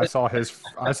anywhere. I saw his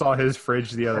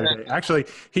fridge the other day. Actually,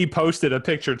 he posted a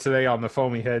picture today on the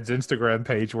Foamy Heads Instagram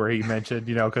page where he mentioned,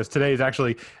 because today is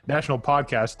actually National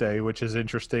Podcast Day, which is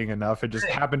interesting enough. It just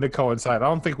happened to coincide. I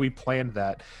don't think we planned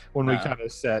that when we kind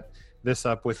of set this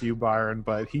up with you, Byron,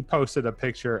 but he posted a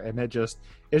picture, and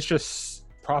it's just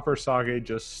proper sake,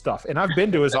 just stuff. And I've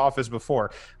been to his office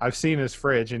before. I've seen his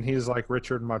fridge, and he's like,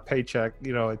 Richard, my paycheck,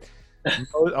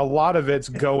 A lot of it's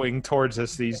going towards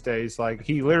us these days. Like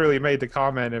he literally made the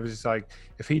comment, it was like,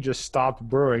 if he just stopped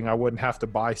brewing, I wouldn't have to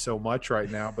buy so much right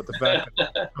now. But the fact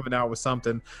that he's coming out with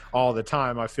something all the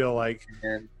time, I feel like,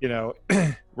 you know,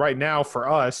 right now for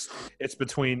us, it's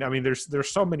between, I mean,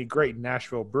 there's so many great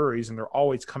Nashville breweries, and they're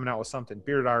always coming out with something.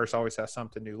 Beard Irish always has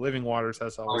something new. Living Waters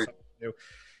has always something new.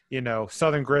 You know,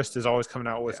 Southern Grist is always coming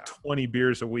out with 20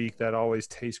 beers a week that always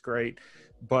taste great.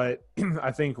 But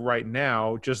I think right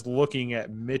now, just looking at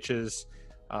Mitch's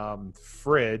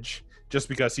fridge, just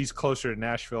because he's closer to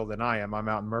Nashville than I am, I'm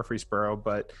out in Murfreesboro,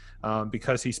 but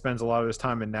because he spends a lot of his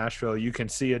time in Nashville, you can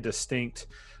see a distinct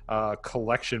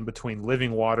collection between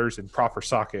Living Waters and proper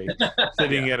sake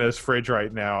sitting in his fridge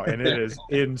right now. And it is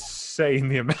insane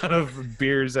the amount of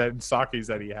beers and sakes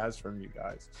that he has from you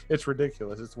guys. It's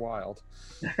ridiculous. It's wild.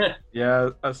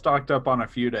 Yeah, I stocked up on a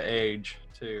few to age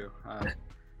too. I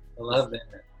love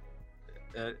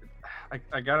that.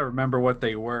 I got to remember what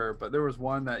they were, but there was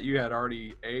one that you had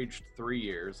already aged 3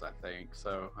 years, I think.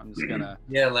 So I'm just gonna.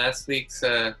 Yeah, last week's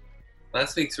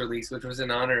release, which was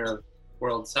in honor of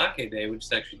World Sake Day, which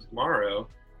is actually tomorrow.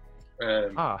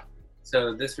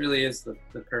 So this really is the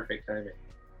perfect timing.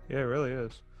 Yeah, it really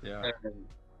is. Yeah.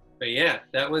 But yeah,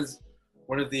 that was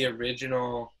one of the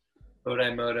original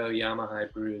Odaimoto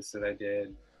Yamahai brews that I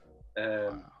did.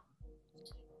 Wow.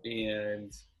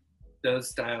 And those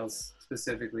styles,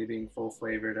 specifically being full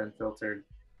flavored, unfiltered,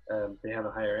 they have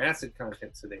a higher acid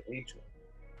content, so they age well.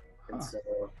 And so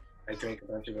I drank a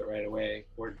bunch of it right away,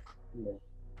 or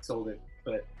sold it.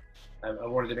 But I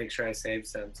wanted to make sure I saved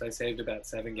some, so I saved about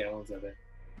 7 gallons of it.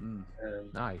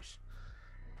 Nice.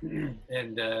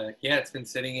 And yeah, it's been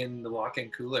sitting in the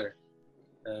walk-in cooler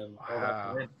all that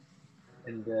time,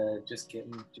 and just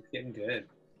getting good.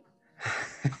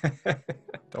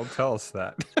 Don't tell us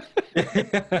that.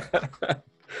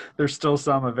 There's still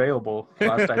some available.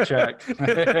 Last I checked.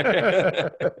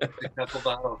 A couple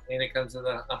bottles, and it comes with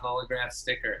a holograph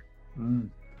sticker.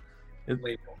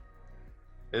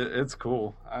 It's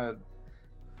cool.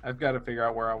 I've got to figure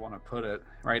out where I want to put it.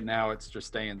 Right now, it's just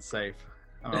staying safe.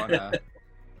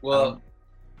 Well,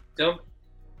 don't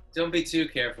be too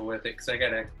careful with it, because I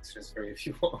got extras for you if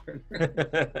you want.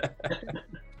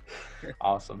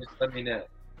 Awesome. Just let me know.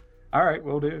 All right,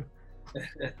 we'll do.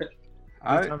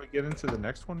 Time to get into the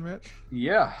next one, Mitch.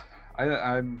 Yeah,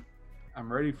 I'm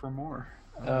ready for more.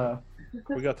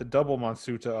 We got the double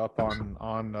Monsuta up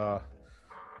on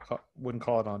wouldn't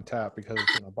call it on tap because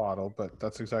it's in a bottle, but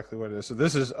that's exactly what it is. So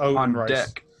this is oat and rice.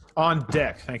 Deck. On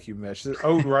deck. Thank you, Mitch. This is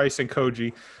oat, rice, and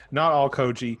koji. Not all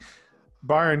koji.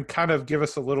 Byron, kind of give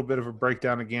us a little bit of a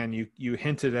breakdown again. You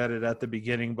hinted at it at the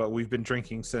beginning, but we've been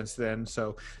drinking since then.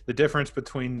 So the difference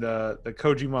between the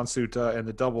Koji Monsuta and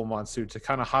the double Monsuta,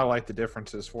 kind of highlight the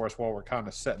differences for us while we're kind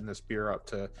of setting this beer up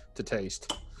to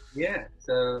taste. Yeah.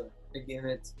 So again,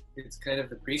 it's kind of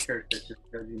the precursor to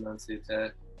Koji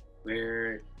Monsuta,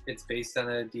 where it's based on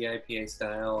a DIPA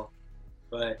style,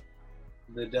 but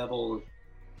the double,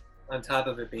 on top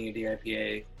of it being a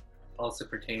DIPA, also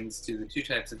pertains to the 2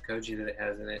 types of koji that it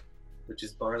has in it, which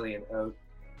is barley and oat.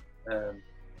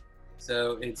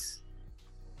 So it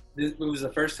was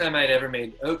the first time I'd ever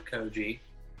made oat koji,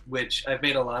 which I've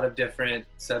made a lot of different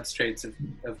substrates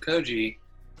of koji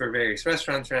for various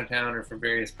restaurants around town or for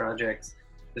various projects.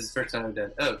 This is the first time I've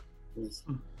done oat.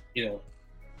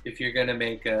 If you're gonna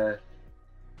make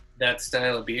that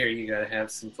style of beer, you gotta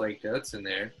have some flaked oats in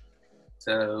there.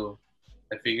 So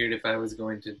I figured if I was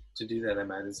going to do that, I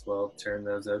might as well turn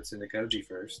those oats into koji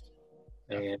first.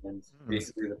 And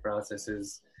basically the process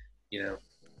is,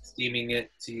 steaming it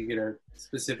so you get a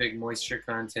specific moisture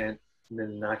content, and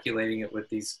then inoculating it with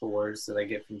these spores that I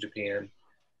get from Japan,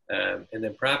 and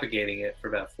then propagating it for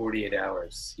about 48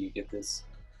 hours. So you get this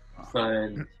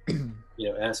fun,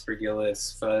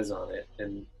 aspergillus fuzz on it.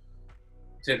 And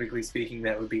typically speaking,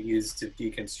 that would be used to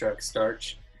deconstruct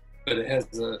starch, but it has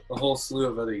a whole slew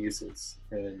of other uses.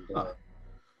 And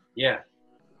yeah,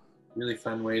 really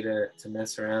fun way to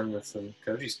mess around with some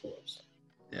koji spores.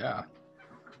 Yeah,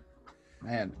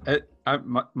 man,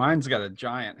 mine's got a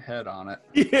giant head on it.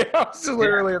 Yeah, I was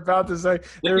literally about to say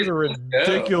there's a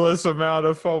ridiculous amount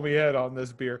of foamy head on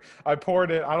this beer. I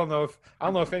poured it. I don't know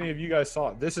if any of you guys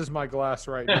saw it. This is my glass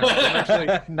right now.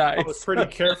 Nice. I was pretty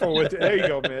careful with it. There you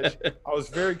go, Mitch. I was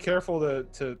very careful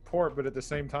to pour it, but at the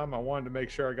same time, I wanted to make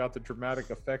sure I got the dramatic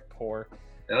effect pour.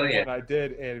 Oh yeah. And I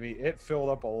did, and I mean, it filled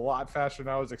up a lot faster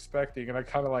than I was expecting, and I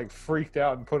kind of freaked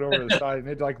out and put it over the side, and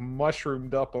it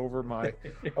mushroomed up over my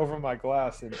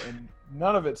glass, and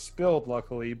none of it spilled,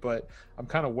 luckily. But I'm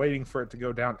kind of waiting for it to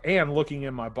go down. And looking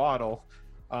in my bottle,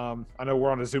 I know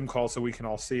we're on a Zoom call, so we can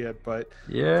all see it, but it's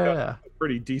got Yeah. a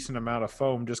pretty decent amount of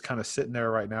foam just kind of sitting there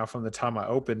right now from the time I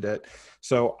opened it.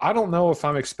 So I don't know if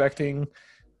I'm expecting.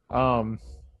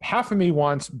 Half of me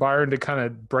wants Byron to kind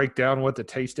of break down what the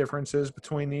taste difference is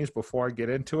between these before I get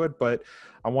into it, but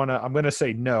I'm going to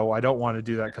say no. I don't want to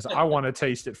do that because I want to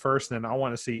taste it first, and then I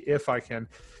want to see if I can.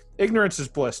 Ignorance is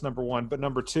bliss, number one, but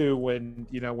number two, when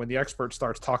the expert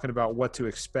starts talking about what to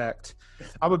expect,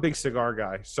 I'm a big cigar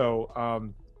guy,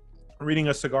 so reading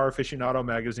a Cigar Aficionado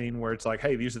magazine where it's like,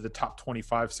 hey, these are the top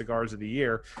 25 cigars of the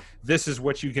year. This is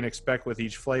what you can expect with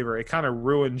each flavor. It kind of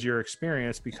ruins your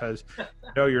experience because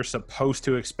you're supposed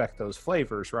to expect those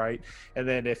flavors, right? And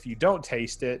then if you don't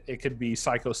taste it, it could be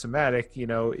psychosomatic.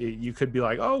 You could be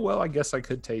like, oh, well, I guess I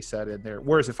could taste that in there.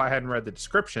 Whereas if I hadn't read the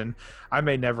description, I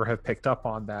may never have picked up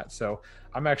on that. So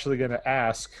I'm actually going to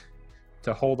ask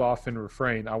to hold off and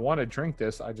refrain. I want to drink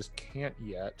this. I just can't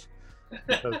yet.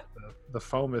 Because the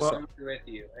foam is. I'm with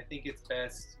you. I think it's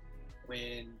best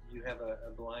when you have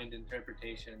a blind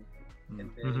interpretation,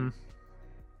 and then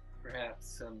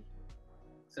perhaps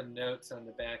some notes on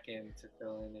the back end to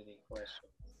fill in any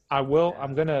questions. I will.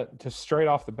 I'm gonna just straight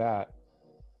off the bat.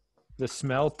 The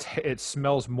smell. It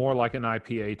smells more like an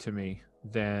IPA to me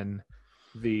than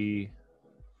the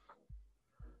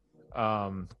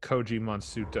Koji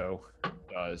Monsuto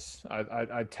does.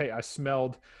 I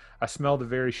smelled a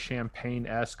very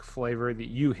champagne-esque flavor that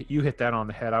you hit that on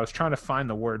the head. I was trying to find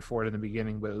the word for it in the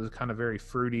beginning, but it was kind of very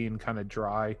fruity and kind of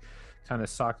dry, kind of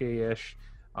sake-ish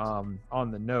on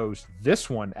the nose.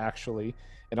 This one actually,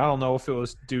 and I don't know if it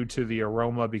was due to the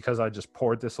aroma because I just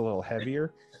poured this a little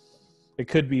heavier. It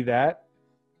could be that.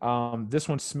 This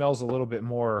one smells a little bit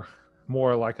more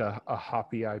like a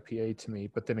hoppy IPA to me,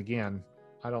 but then again,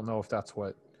 I don't know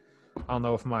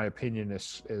if my opinion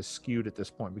is skewed at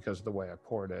this point because of the way I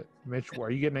poured it. Mitch,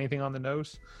 are you getting anything on the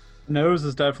nose? Nose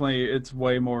is definitely, it's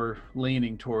way more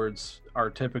leaning towards our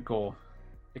typical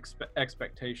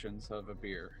expectations of a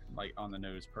beer, like on the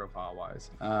nose profile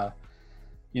wise.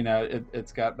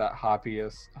 It's got that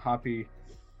hoppy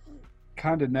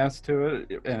kind of nest to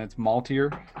it, and it's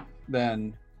maltier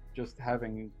than just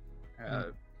having,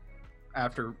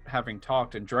 after having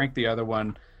talked and drank the other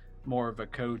one, more of a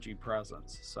Koji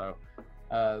presence. So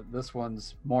this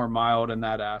one's more mild in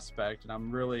that aspect, and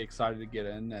I'm really excited to get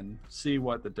in and see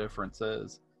what the difference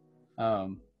is.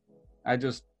 I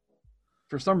just,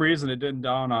 for some reason, it didn't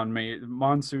dawn on me.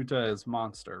 Monsuta is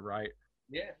Monster, right?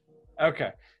 Yeah.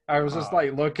 Okay. I was just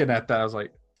like looking at that. I was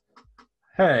like,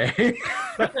 hey.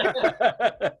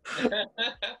 I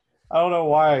don't know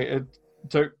why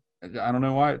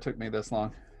it took me this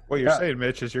long. What you're saying,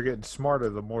 Mitch, is you're getting smarter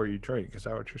the more you drink. Is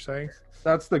that what you're saying?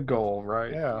 That's the goal,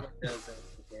 right? Yeah.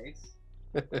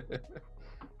 I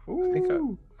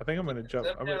think I'm gonna jump.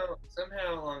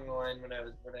 Somehow along the line, when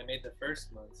I made the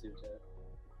first Monsuta,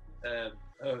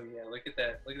 look at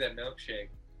that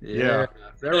milkshake. Yeah.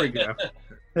 There we go.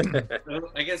 So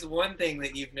I guess one thing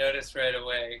that you've noticed right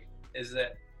away is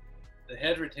that the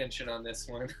head retention on this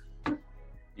one.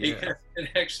 Yeah. Because it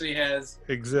actually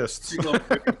exists. 2 little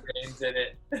grains in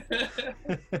it.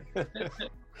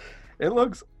 It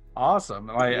looks awesome.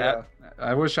 I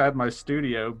wish I had my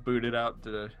studio booted out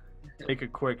to take a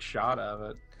quick shot of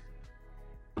it.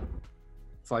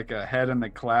 It's like a head in the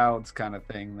clouds kind of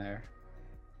thing there.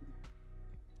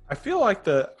 I feel like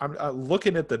I'm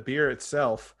looking at the beer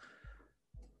itself.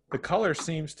 The color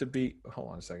seems to be. Hold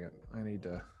on a second. I need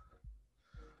to.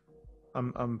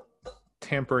 I'm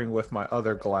tampering with my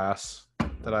other glass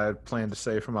that I had planned to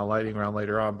save for my lightning round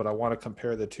later on, but I want to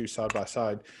compare the two side by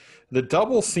side. The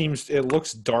double it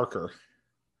looks darker.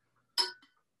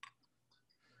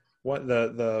 What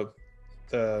the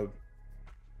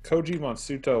Koji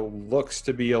Monsuto looks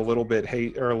to be a little bit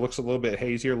hazier, a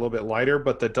little bit lighter,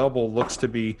 but the double looks to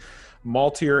be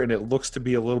maltier, and it looks to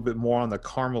be a little bit more on the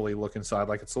caramely looking side,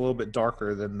 like it's a little bit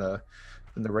darker than the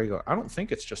regular. I don't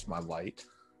think it's just my light.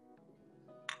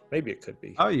 Maybe it could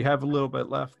be. Oh, you have a little bit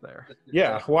left there.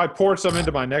 Yeah. Well, I poured some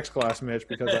into my next glass, Mitch,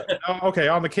 because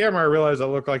on the camera I realize I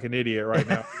look like an idiot right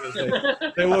now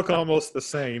because they look almost the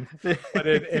same. But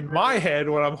in my head,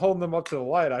 when I'm holding them up to the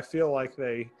light, I feel like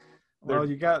well,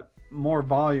 you got more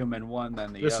volume in one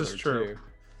than the other. This is true. Too.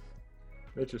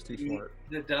 Mitch is too smart.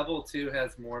 The double too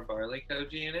has more barley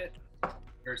koji in it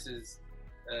versus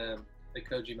the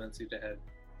Koji Monsuta had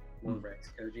more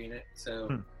Rex koji in it.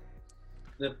 So.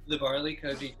 The barley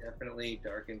koji definitely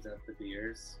darkens up the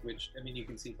beers, which, I mean, you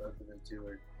can see both of them too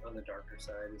are on the darker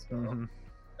side as well.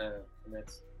 And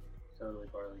that's totally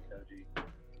barley koji.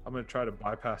 I'm going to try to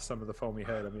bypass some of the foamy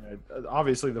head. I mean,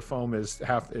 obviously the foam is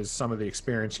some of the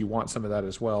experience. You want some of that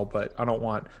as well, but I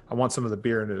want some of the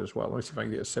beer in it as well. Let me see if I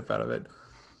can get a sip out of it.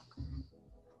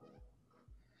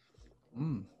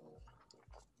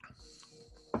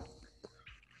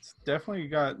 It's definitely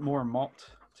got more malt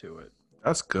to it.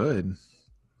 That's good.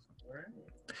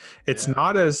 It's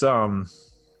not as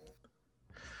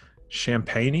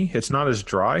champagne-y. It's not as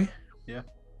dry. Yeah.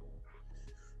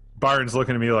 Byron's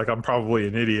looking at me like I'm probably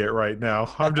an idiot right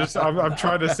now. I'm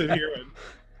trying to sit here and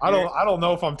I don't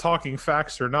know if I'm talking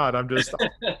facts or not. I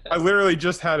literally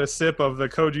just had a sip of the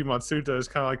Koji Matsuta as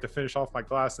kind of like to finish off my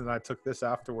glass, and I took this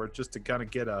afterward just to kind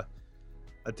of get a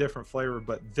different flavor.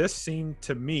 But this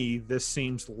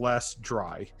seems less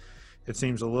dry. It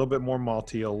seems a little bit more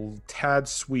malty, a tad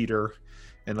sweeter,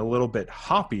 and a little bit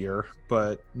hoppier,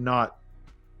 but not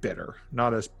bitter,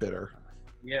 not as bitter.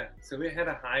 Yeah, so it had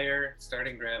a higher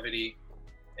starting gravity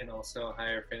and also a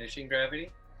higher finishing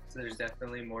gravity. So there's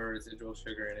definitely more residual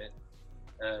sugar in it.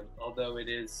 Although it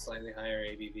is slightly higher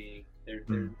ABV, they're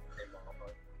the same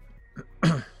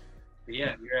ballpark. But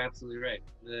yeah, you're absolutely right.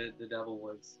 The double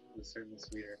was certainly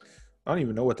sweeter. I don't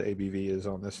even know what the ABV is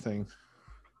on this thing.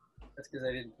 That's because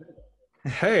I didn't put it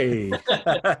on. Hey.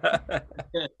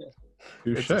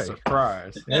 It's a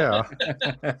surprise. Yeah.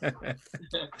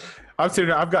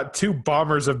 I've got 2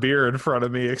 bombers of beer in front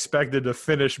of me, expected to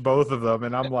finish both of them,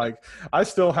 and I'm like, I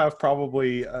still have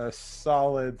probably a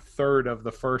solid third of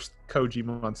the first Koji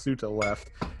Matsuta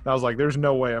left. And I was like, there's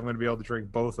no way I'm going to be able to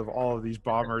drink both of all of these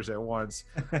bombers at once.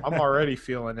 I'm already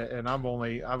feeling it, and I've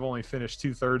only finished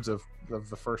 2/3 of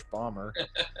the first bomber.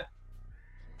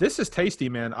 This is tasty,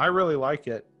 man. I really like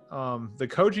it. The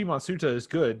Koji Matsuta is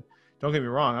good. Don't get me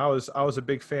wrong. I was a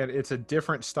big fan. It's a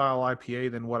different style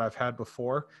IPA than what I've had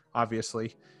before,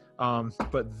 obviously.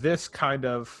 But this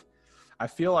I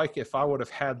feel like if I would have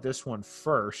had this one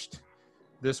first,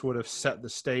 this would have set the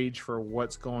stage for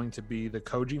what's going to be the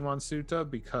Koji Matsuta,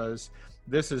 because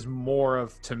this is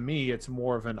to me, it's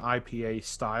more of an IPA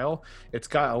style. It's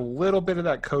got a little bit of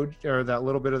that that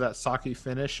little bit of that sake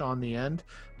finish on the end,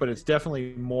 but it's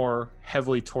definitely more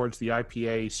heavily towards the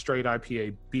IPA, straight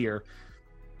IPA beer,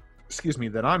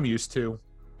 that I'm used to,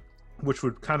 which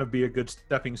would kind of be a good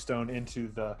stepping stone into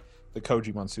the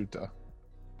Koji Matsuta.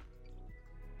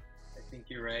 I think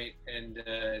you're right. And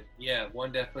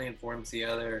one definitely informs the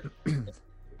other.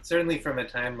 Certainly from a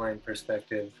timeline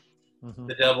perspective,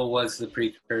 the double was the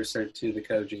precursor to the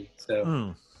Koji.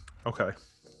 So okay.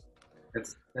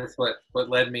 That's what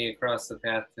led me across the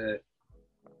path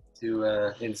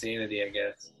to insanity, I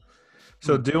guess.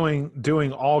 So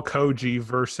doing all Koji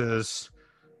versus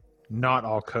not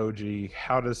all Koji,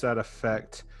 how does that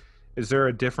affect? Is there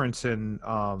a difference in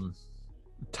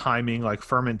timing, like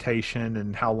fermentation,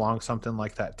 and how long something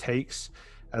like that takes,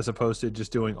 as opposed to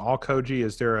just doing all Koji?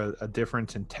 Is there a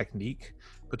difference in technique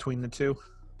between the two?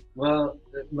 Well,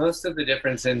 most of the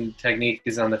difference in technique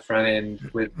is on the front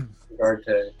end with regard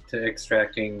to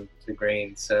extracting the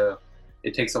grain. So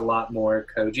it takes a lot more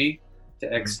Koji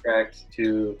to extract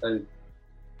to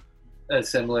a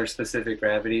similar specific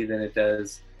gravity than it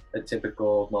does a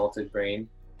typical malted grain.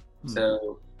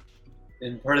 So,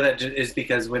 and part of that is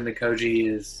because when the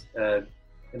Koji is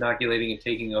inoculating and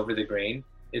taking over the grain,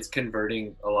 it's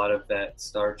converting a lot of that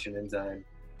starch and enzyme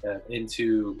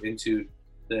into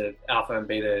the alpha and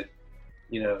beta,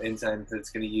 enzymes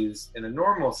that's going to use in a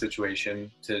normal situation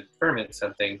to ferment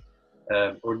something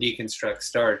or deconstruct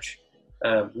starch.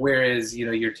 Whereas,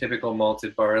 your typical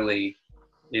malted barley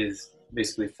is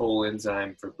basically full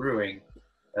enzyme for brewing.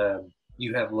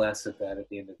 You have less of that at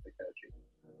the end of the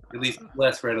Koji, at least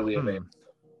less readily available.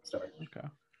 Sorry. Okay.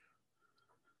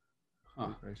 Huh.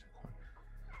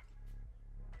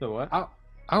 So what? I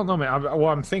don't know, man.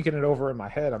 I'm thinking it over in my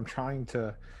head. I'm trying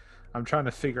to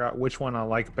figure out which one I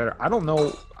like better. I don't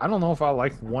know if I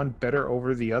like one better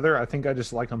over the other. I think I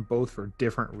just like them both for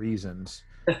different reasons.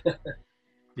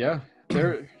 Yeah,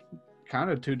 they're kind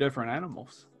of 2 different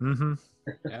animals. Mm-hmm.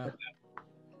 Yeah.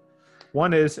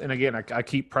 One is, and again, I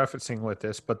keep prefacing with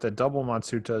this, but the double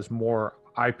Matsuta is more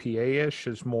IPA-ish,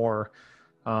 is more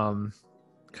kind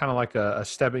of like a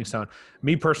stepping stone.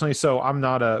 Me personally, so I'm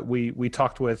not we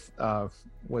talked with Ryan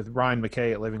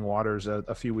McKay at Living Waters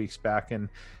a few weeks back, and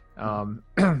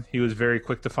he was very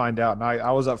quick to find out, and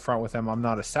I was up front with him. I'm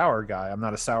not a sour guy. I'm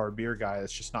not a sour beer guy.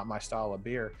 It's just not my style of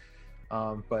beer.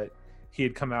 But he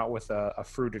had come out with a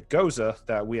fruited goza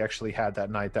that we actually had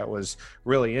that night that was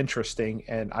really interesting.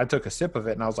 And I took a sip of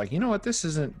it and I was like, you know what, this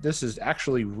is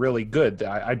actually really good.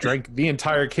 I drank the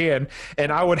entire can,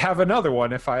 and I would have another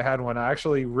one if I had one. I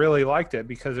actually really liked it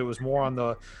because it was more on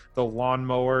the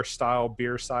lawnmower style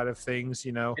beer side of things,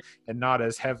 you know, and not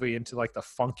as heavy into like the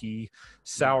funky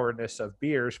sourness of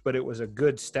beers, but it was a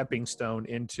good stepping stone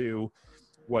into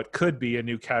what could be a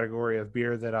new category of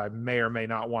beer that I may or may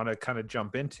not want to kind of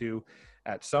jump into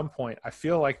at some point. I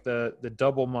feel like the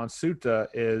double Monsuta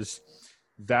is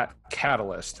that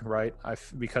catalyst, right?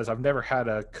 Because I've never had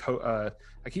I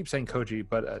keep saying koji,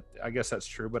 but I guess that's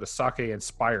true, but a sake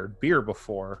inspired beer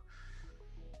before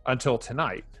until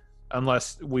tonight,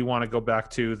 unless we want to go back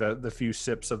to the few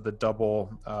sips of the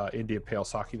double India Pale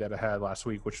Sake that I had last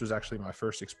week, which was actually my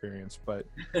first experience. But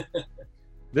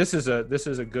This is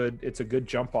a good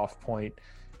jump off point.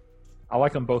 I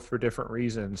like them both for different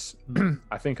reasons.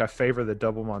 I think I favor the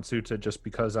double Monsuta just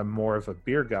because I'm more of a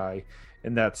beer guy,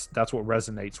 and that's what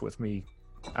resonates with me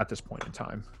at this point in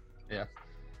time.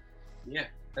 Yeah,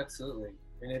 absolutely.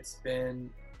 And it's been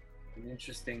an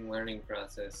interesting learning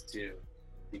process too,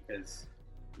 because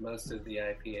most of the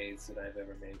IPAs that I've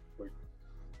ever made were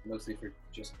mostly for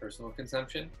just personal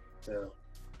consumption. So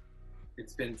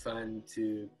it's been fun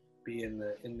to be in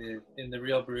the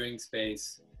real brewing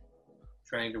space,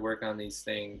 trying to work on these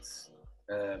things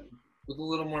with a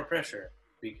little more pressure,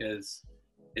 because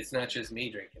it's not just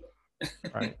me drinking it.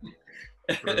 Right.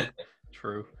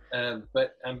 True.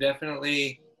 But I'm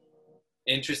definitely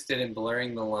interested in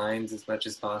blurring the lines as much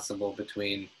as possible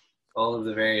between all of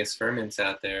the various ferments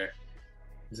out there,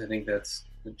 because I think that's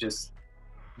just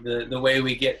the way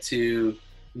we get to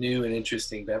new and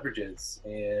interesting beverages.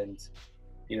 And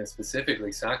you know,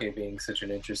 specifically sake being such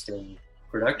an interesting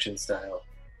production style,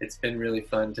 it's been really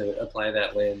fun to apply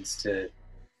that lens to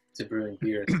brewing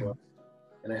beer as well.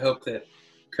 And I hope that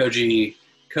koji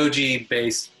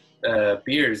based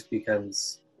beers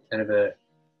becomes kind of a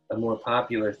more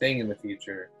popular thing in the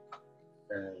future,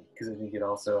 because I think it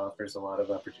also offers a lot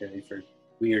of opportunity for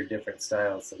weird different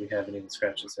styles that we haven't even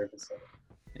scratched the surface of.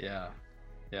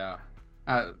 Yeah.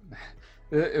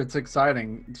 It's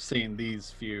exciting seeing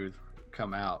these few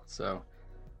come out. So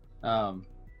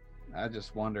I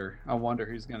just wonder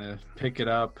who's gonna pick it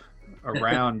up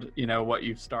around you know what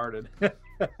you've started.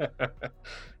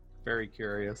 Very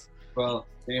curious. Well,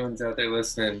 if anyone's out there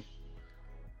listening,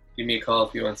 give me a call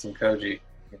if you want some koji.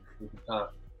 We can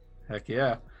talk. Heck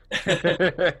yeah.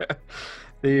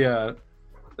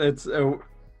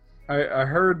 I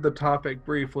heard the topic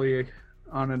briefly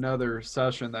on another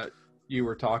session that you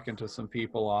were talking to some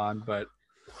people on, but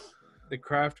the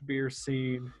craft beer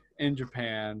scene in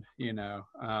Japan, you know,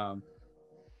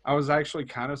 I was actually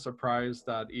kind of surprised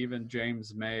that even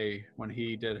James May, when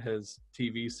he did his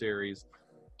TV series,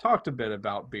 talked a bit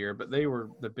about beer, but they were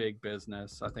the big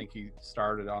business. I think he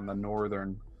started on the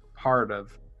northern part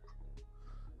of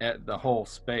the whole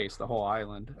space, the whole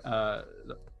island.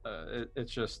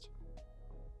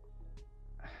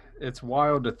 It's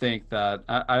wild to think that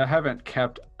I haven't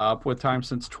kept up with time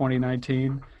since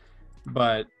 2019,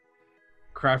 but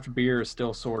craft beer is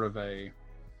still sort of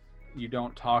you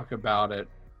don't talk about it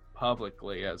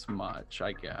publicly as much,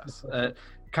 I guess.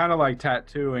 Kind of like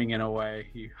tattooing in a way,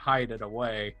 you hide it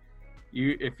away.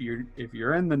 If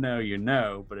you're in the know, you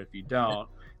know, but if you don't,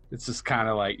 it's just kind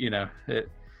of like, you know,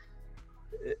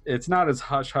 it's not as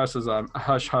hush hush as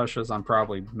I'm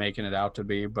probably making it out to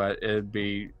be, but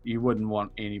you wouldn't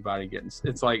want anybody getting.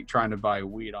 It's like trying to buy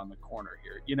weed on the corner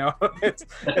here, you know.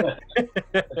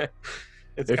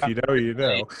 It's if you know, you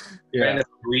know. Yeah,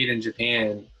 weed in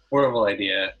Japan, horrible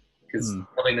idea, because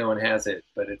probably no one has it,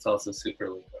 but it's also super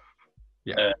legal.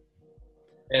 Yeah.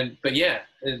 But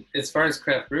as far as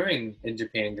craft brewing in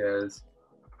Japan goes,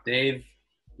 they've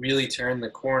really turned the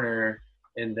corner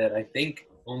in that I think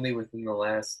only within the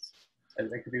last, I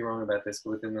could be wrong about this, but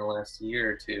within the last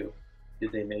year or two,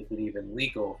 did they make it even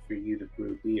legal for you to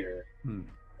brew beer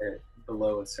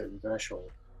below a certain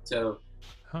threshold. So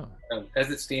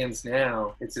as it stands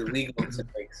now, it's illegal to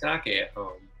make sake at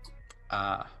home,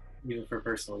 even for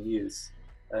personal use.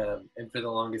 And for the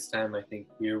longest time, I think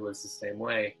beer was the same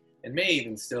way, and may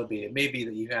even still be. It may be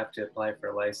that you have to apply for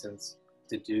a license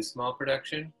to do small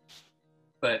production,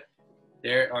 but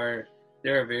there are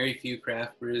very few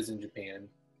craft brews in Japan,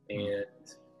 and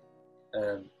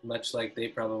much like they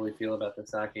probably feel about the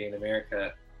sake in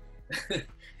America,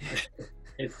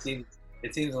 it seems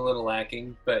a little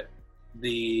lacking. But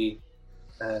the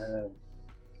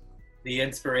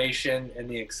inspiration and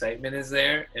the excitement is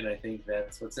there, and I think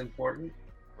that's what's important.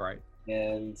 Right.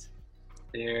 And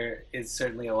there is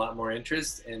certainly a lot more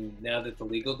interest. And now that the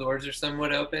legal doors are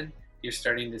somewhat open, you're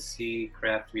starting to see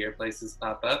craft beer places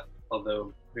pop up,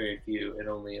 although very few, and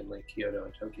only in like Kyoto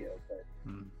and Tokyo. But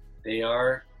they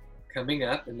are coming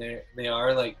up, and they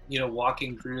are like, you know,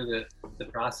 walking through the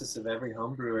process of every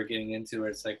home brewer getting into it.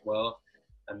 It's like, well,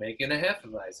 I'm making a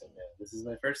Hefeweizen now. This is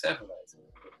my first Hefeweizen.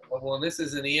 Well, this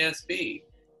is an ESB,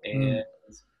 and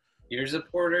here's a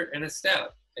porter and a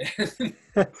stout.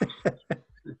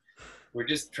 We're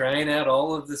just trying out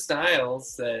all of the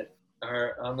styles that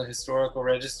are on the historical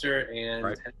register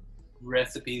and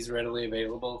recipes readily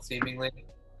available, seemingly.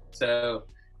 So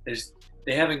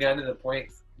they haven't gotten to the point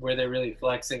where they're really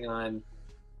flexing on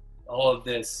all of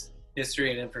this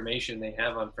history and information they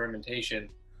have on fermentation.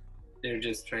 They're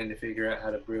just trying to figure out how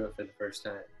to brew it for the first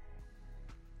time.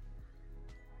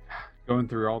 Going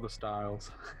through all the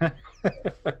styles.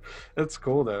 That's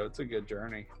cool, though. It's a good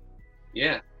journey.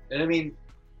 Yeah. And I mean,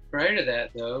 prior to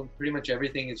that, though, pretty much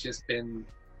everything has just been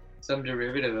some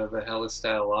derivative of a Helles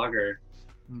style lager,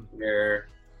 where,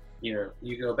 you know,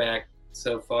 you go back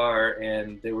so far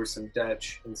and there were some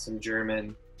Dutch and some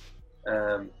German,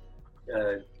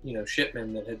 you know,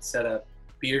 shipmen that had set up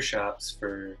beer shops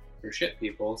for ship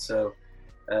people. So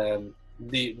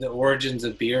the origins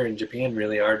of beer in Japan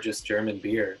really are just German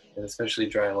beer, and especially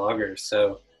dry lagers.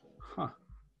 So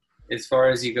as far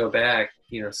as you go back,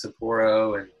 you know,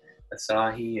 Sapporo and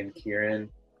Asahi and Kirin,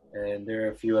 and there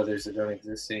are a few others that don't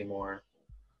exist anymore,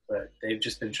 but they've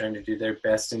just been trying to do their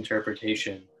best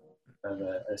interpretation of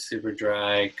a super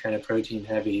dry, kind of protein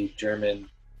heavy German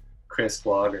crisp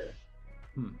lager.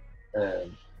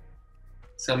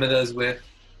 Some of those with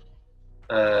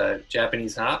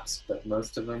Japanese hops, but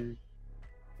most of them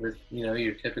with, you know,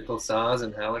 your typical Saaz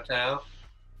and Hallertau.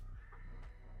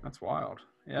 That's wild.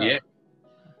 Yeah.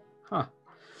 Huh.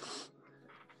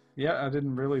 Yeah, I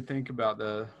didn't really think about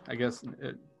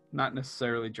not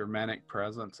necessarily Germanic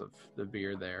presence of the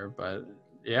beer there, but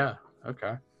yeah,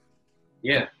 okay.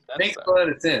 Yeah, makes a lot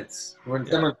of sense. When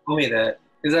someone told me that,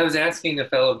 because I was asking a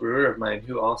fellow brewer of mine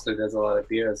who also does a lot of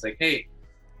beer, I was like, hey,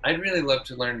 I'd really love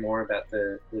to learn more about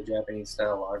the Japanese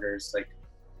style lagers. Like,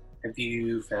 have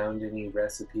you found any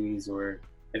recipes, or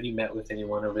have you met with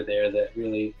anyone over there that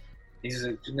really, he's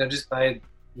like, no, just buy,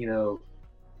 you know,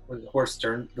 Horst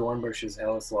Dornbusch's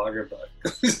Helles Lager book.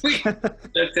 That's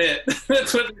it.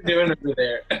 That's what they're doing over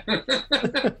there.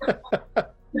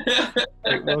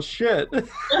 Like, well, shit.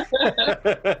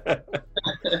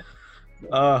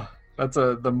 That's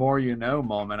the more you know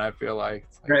moment, I feel like.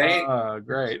 It's like, right?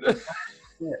 Great.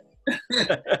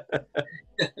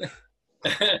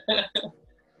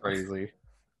 Crazy.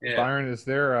 Yeah. Byron, is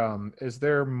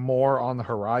there more on the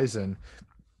horizon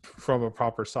from a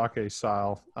proper sake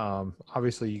style?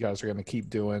 Obviously you guys are going to keep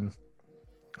doing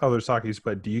other sakes,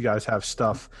 but do you guys have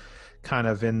stuff kind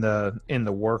of in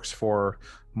the works for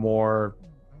more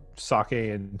sake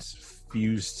and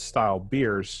fused style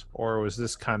beers, or was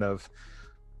this kind of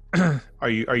are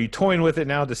you toying with it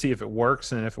now to see if it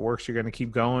works, and if it works you're going to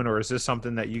keep going, or is this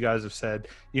something that you guys have said,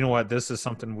 you know what, this is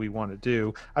something we want to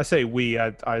do? I say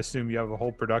I assume you have a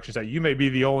whole production side. You may be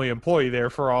the only employee there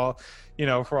for all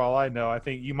I know. I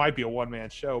think you might be a one-man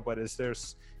show, but is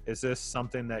this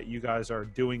something that you guys are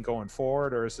doing going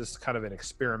forward, or is this kind of an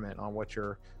experiment on what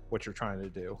you're trying to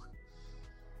do?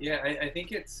 Yeah, I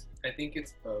think it's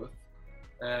both.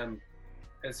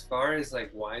 As far as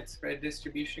like widespread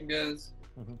distribution goes,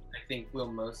 I think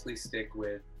we'll mostly stick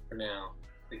with, for now,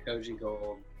 the Koji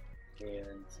Gold,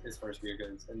 and as far as beer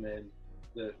goes, and then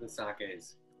the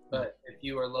sakes. But if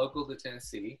you are local to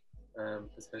Tennessee,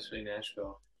 especially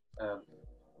Nashville, I'm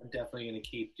definitely going to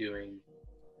keep doing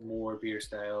more beer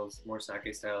styles, more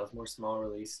sake styles, more small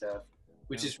release stuff,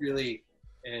 which is really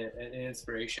an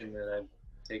inspiration that I've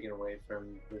taken away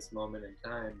from this moment in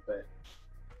time. But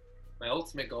my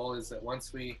ultimate goal is that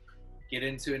once we get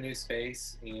into a new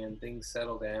space and things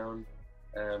settle down,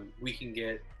 we can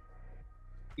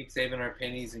keep saving our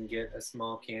pennies and get a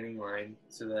small canning line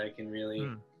so that I can really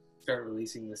start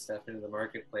releasing this stuff into the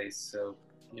marketplace. So,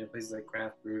 you know, places like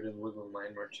Craft Brewed and Woodland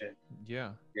Wine Merchant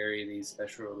carry these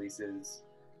special releases.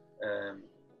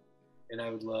 And I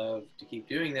would love to keep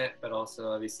doing that, but also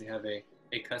obviously have a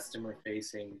customer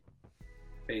facing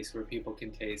space where people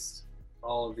can taste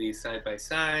all of these side by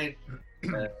side,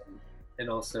 and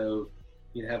also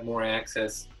you'd have more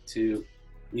access to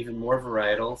even more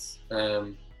varietals.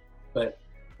 But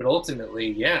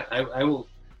ultimately, I will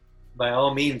by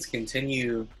all means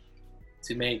continue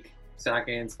to make sake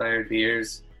inspired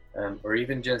beers, or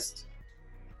even just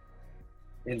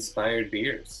inspired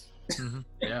beers.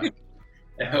 I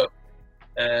hope.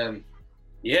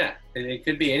 It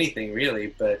could be anything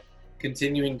really, but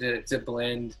continuing to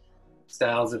blend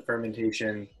styles of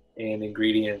fermentation and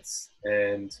ingredients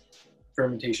and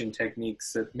fermentation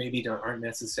techniques that maybe aren't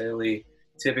necessarily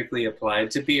typically applied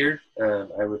to beer.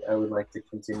 I would like to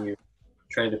continue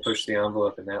trying to push the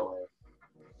envelope in that way.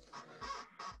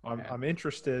 I'm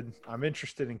interested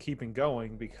in keeping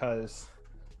going because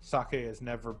sake has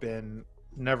never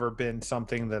been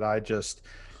something that I just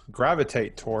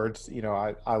gravitate towards. You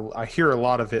know, I hear a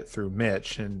lot of it through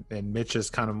Mitch, and Mitch is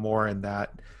kind of more in that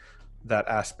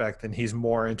aspect, and he's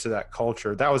more into that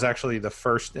culture. That was actually the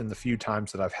first in the few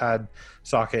times that I've had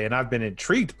sake, and I've been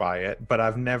intrigued by it, but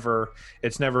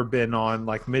it's never been on,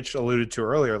 like Mitch alluded to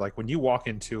earlier, like when you walk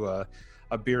into a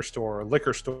beer store or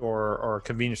liquor store or a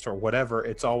convenience store, whatever,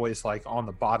 it's always like on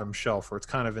the bottom shelf, or it's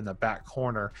kind of in the back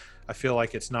corner. I feel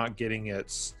like it's not getting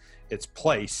its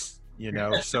place, you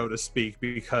know, so to speak,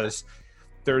 because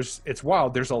it's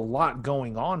wild. There's a lot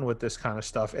going on with this kind of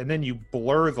stuff, and then you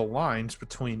blur the lines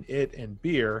between it and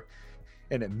beer,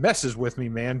 and it messes with me,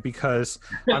 man, because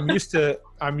I'm used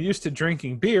to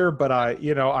drinking beer, but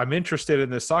I'm interested in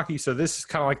the sake, so this is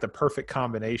kind of like the perfect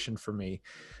combination for me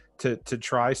to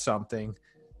try something.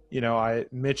 You know,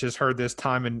 Mitch has heard this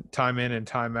time in and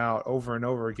time out over and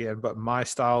over again, but my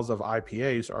styles of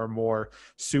IPAs are more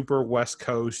super West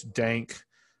Coast, dank,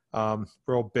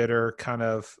 real bitter kind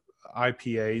of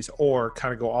IPAs, or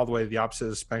kind of go all the way to the opposite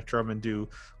of the spectrum and do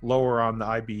lower on the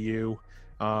IBU,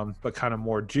 but kind of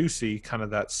more juicy, kind of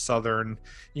that southern,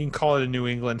 you can call it a New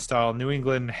England style, New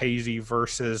England hazy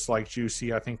versus like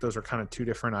juicy. I think those are kind of two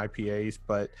different IPAs,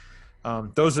 but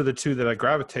those are the two that I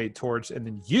gravitate towards. And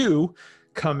then you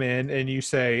come in and you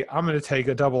say, I'm going to take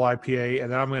a double IPA and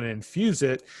then I'm going to infuse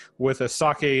it with a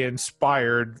sake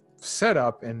inspired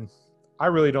setup. And I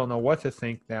really don't know what to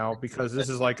think now, because this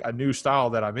is like a new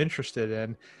style that I'm interested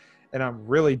in, and I'm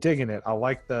really digging it. I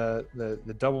like the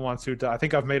double Matsuta. I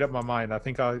think I've made up my mind. I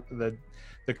think the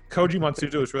Koji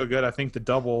Matsuta is really good. I think the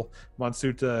double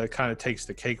Matsuta kind of takes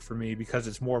the cake for me because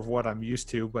it's more of what I'm used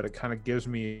to, but it kind of gives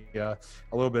me a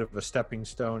little bit of a stepping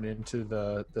stone into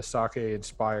the sake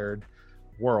inspired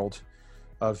world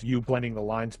of you blending the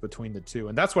lines between the two.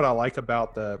 And that's what I like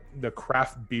about the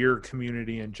craft beer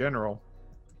community in general.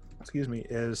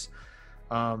 Is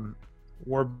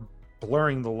we're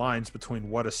blurring the lines between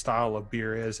what a style of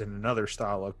beer is and another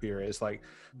style of beer is. Like,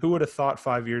 who would have thought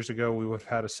 5 years ago we would have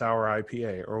had a sour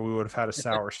IPA, or we would have had a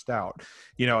sour stout?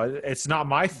 You know, it's not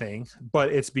my thing,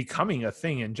 but it's becoming a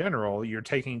thing in general. You're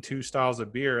taking two styles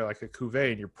of beer, like a cuvee,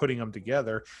 and you're putting them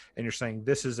together, and you're saying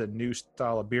this is a new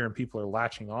style of beer, and people are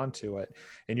latching onto it.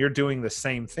 And you're doing the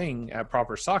same thing at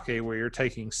Proper Sake, where you're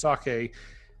taking sake,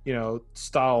 you know,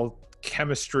 style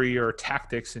chemistry or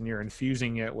tactics, and you're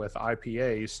infusing it with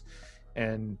IPAs,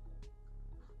 and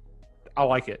I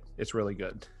like it. It's really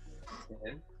good.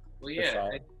 Well, yeah,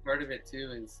 part of it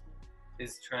too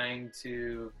is trying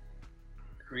to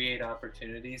create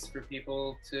opportunities for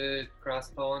people to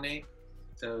cross-pollinate.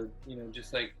 So, you know,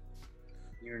 just like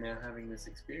you're now having this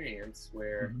experience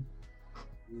where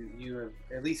you have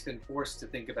at least been forced to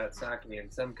think about sake in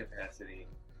some capacity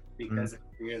because of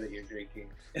the beer that you're drinking.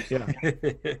 Yeah.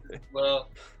 Well,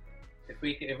 if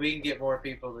we can get more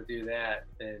people to do that,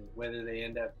 then whether they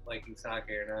end up liking sake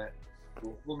or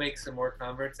not, we'll make some more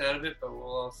converts out of it. But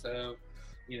we'll also,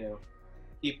 you know,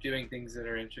 keep doing things that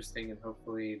are interesting and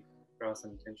hopefully draw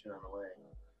some attention on the way.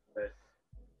 But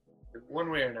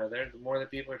one way or another, the more that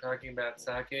people are talking about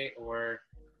sake or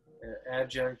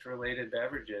adjunct related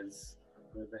beverages,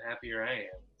 the happier I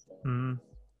am. So.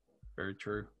 Very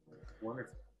true.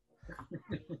 Wonderful.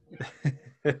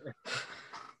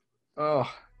 Oh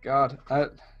God,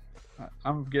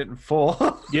 I'm getting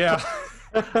full. Yeah,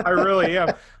 I really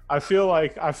am. I feel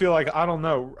like I don't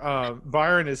know.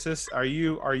 Byron, are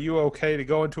you okay to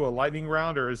go into a lightning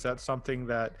round, or is that something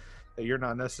that you're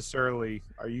not necessarily?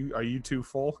 Are you too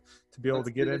full to be able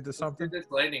to get into something? Let's do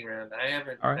this lightning round. I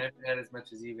haven't had as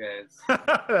much as you guys.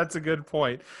 That's a good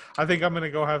point. I think I'm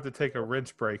gonna have to take a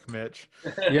rinse break, Mitch.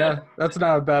 Yeah, that's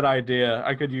not a bad idea.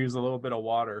 I could use a little bit of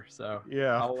water, so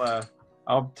yeah.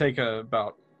 I'll take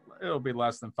it'll be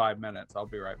less than 5 minutes. I'll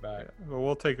be right back. Well,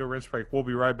 we'll take a rinse break. We'll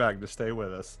be right back to stay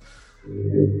with us.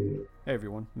 Hey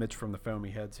everyone, Mitch from the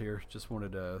Foamy Heads here. Just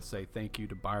wanted to say thank you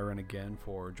to Byron again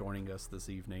for joining us this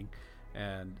evening.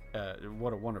 And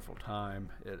what a wonderful time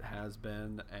it has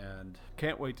been, and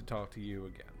can't wait to talk to you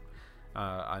again.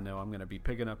 I know I'm going to be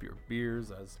picking up your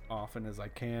beers as often as I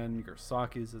can, your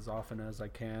sakes as often as I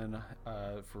can.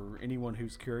 For anyone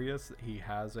who's curious, he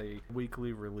has a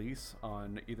weekly release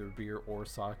on either beer or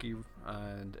sake,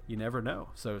 and you never know.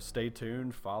 So stay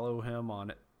tuned, follow him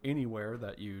on anywhere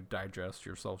that you digest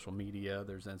your social media.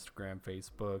 There's Instagram,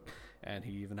 Facebook, and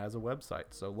he even has a website.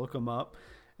 So look him up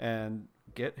and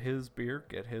get his beer,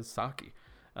 get his sake.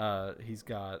 He's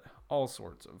got all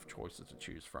sorts of choices to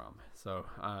choose from. So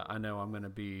I know I'm going to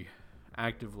be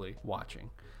actively watching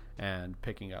and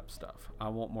picking up stuff. I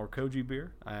want more Koji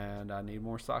beer and I need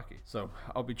more sake. So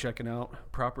I'll be checking out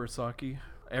proper sake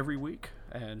every week,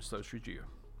 and so should you.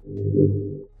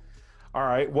 All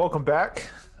right, welcome back.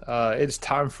 It's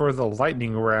time for the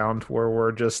lightning round, where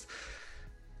we're just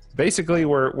basically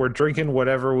we're drinking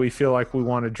whatever we feel like we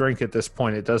want to drink at this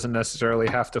point. It doesn't necessarily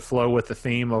have to flow with the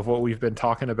theme of what we've been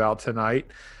talking about tonight.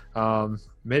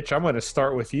 Mitch, I'm going to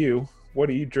start with you. What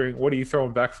do you drink? What are you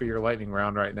throwing back for your lightning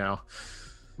round right now?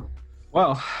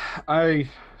 Well, I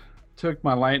took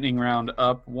my lightning round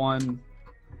up one,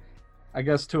 I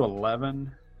guess, to 11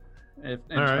 in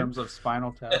terms of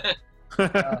Spinal Tap.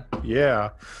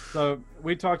 Yeah. So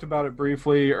we talked about it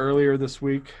briefly earlier this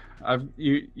week.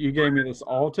 You gave me this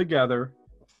all together.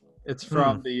 It's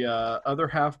from the Other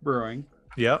Half Brewing.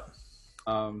 Yep.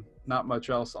 Not much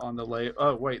else on the label.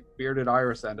 Oh wait, Bearded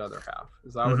Iris and Other Half.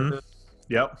 Is that what it is?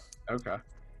 Yep. Okay.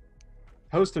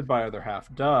 Hosted by Other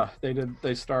Half. Duh.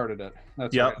 They started it.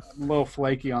 That's right. I'm a little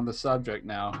flaky on the subject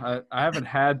now. I haven't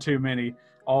had too many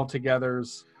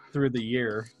all-togethers through the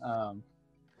year.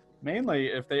 Mainly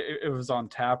if it was on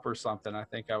tap or something, I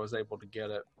think I was able to get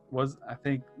it. I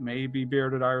think maybe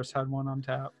Bearded Iris had one on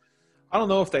tap. I don't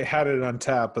know if they had it on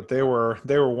tap, but they were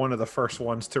one of the first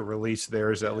ones to release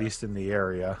theirs, at least in the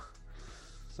area.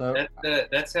 So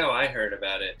that's how I heard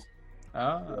about it.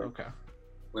 Oh, okay.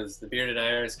 Was the Bearded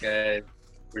Iris guys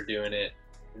were doing it,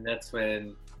 and that's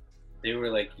when they were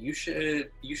like, "You should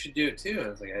do it too." And I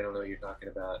was like, "I don't know what you're talking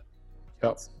about."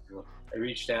 Yep. So I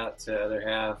reached out to Other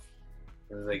Half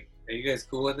and was like, "Are you guys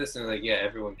cool with this?" And they're like, "Yeah,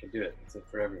 everyone can do it. It's like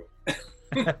for everyone."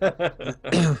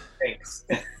 Thanks.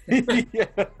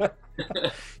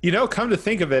 You know, come to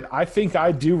think of it, I think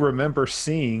I do remember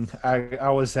seeing. I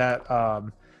was at.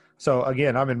 So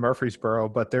again, I'm in Murfreesboro,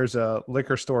 but there's a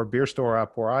liquor store, beer store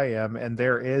up where I am, and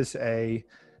there is an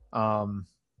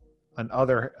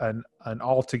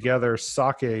altogether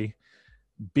sake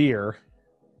beer.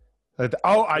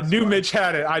 Oh, I knew Mitch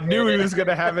had it. I knew he was going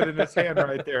to have it in his hand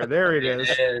right there. There it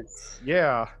is.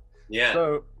 Yeah. Yeah.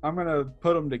 So I'm going to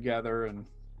put them together and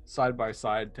side by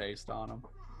side taste on them.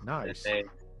 Nice.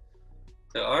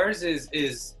 So ours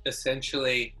is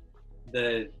essentially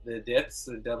the dips,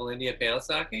 the double India Pale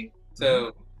Sake.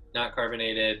 So not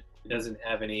carbonated. It doesn't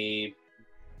have any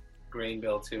grain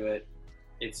bill to it.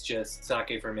 It's just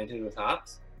sake fermented with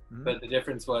hops. But the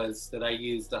difference was that I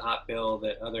used the hop bill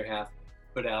that Other Half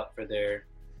put out for their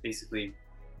basically,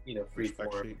 free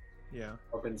form,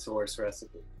 open source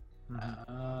recipe.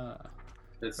 So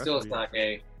it's still a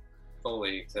sake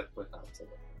fully, except with hops in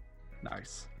it.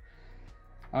 Nice.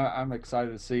 I'm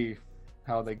excited to see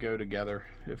how they go together.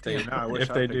 If they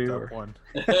do. Up one.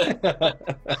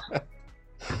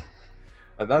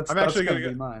 That's actually going to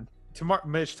be mine. Tomorrow,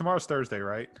 Mitch, tomorrow's Thursday,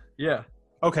 right? Yeah.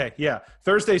 Okay, yeah.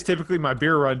 Thursday's typically my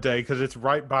beer run day because it's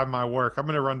right by my work. I'm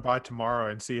going to run by tomorrow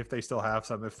and see if they still have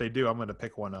some. If they do, I'm going to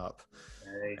pick one up.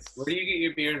 Nice. Where do you get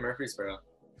your beer in Murfreesboro?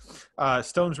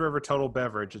 Stones River Total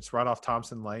Beverage. It's right off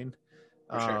Thompson Lane.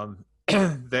 Sure.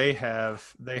 They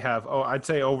have. I'd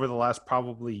say over the last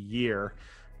probably year,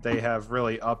 they have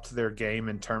really upped their game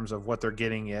in terms of what they're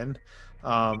getting in.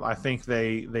 I think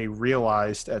they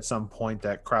realized at some point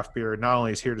that craft beer not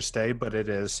only is here to stay, but it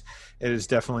is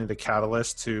definitely the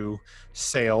catalyst to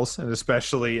sales, and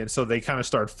so they kind of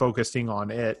started focusing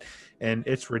on it. And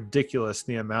it's ridiculous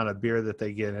the amount of beer that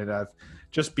they get. And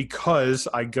just because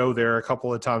I go there a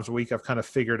couple of times a week, I've kind of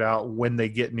figured out when they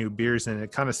get new beers in.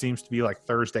 It kind of seems to be like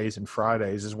Thursdays and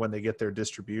Fridays is when they get their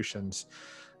distributions.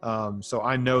 So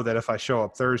I know that if I show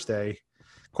up Thursday,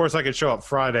 of course I could show up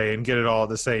Friday and get it all at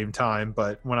the same time.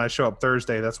 But when I show up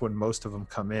Thursday, that's when most of them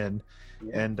come in.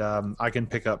 Yeah. And I can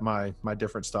pick up my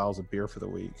different styles of beer for the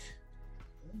week.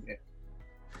 Okay.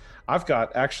 I've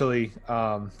got actually,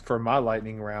 for my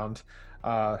lightning round,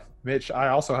 Mitch, I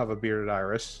also have a Bearded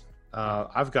Iris.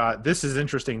 This is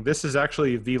interesting. This is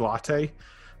actually a V latte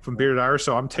from Bearded Iris.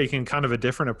 So I'm taking kind of a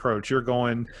different approach. You're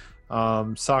going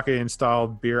sake and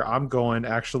styled beer. I'm going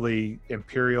actually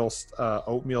Imperial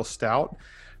oatmeal stout.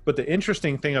 But the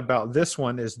interesting thing about this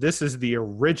one is this is the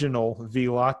original V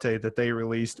latte that they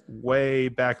released way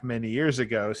back many years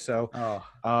ago. So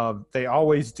they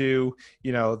always do,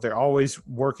 they're always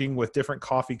working with different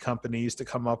coffee companies to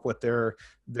come up with their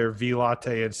V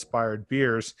latte inspired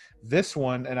beers. This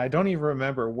one, and I don't even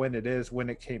remember when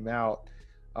it came out.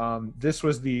 This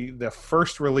was the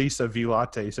first release of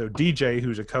V-Latte. So DJ,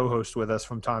 who's a co-host with us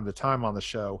from time to time on the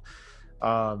show,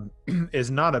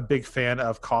 is not a big fan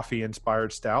of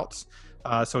coffee-inspired stouts.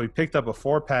 So he picked up a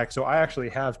 4-pack. So I actually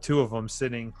have 2 of them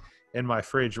sitting in my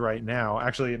fridge right now,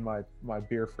 actually in my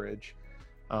beer fridge.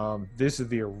 This is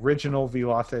the original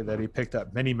V-Latte that he picked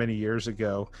up many, many years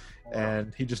ago,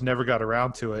 and he just never got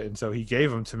around to it. And so he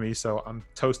gave them to me. So I'm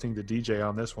toasting the DJ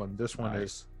on this one. This one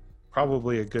is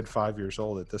probably a good 5 years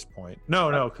old at this point.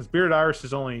 No, because Bearded Iris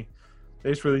is only, they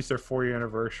just released their 4-year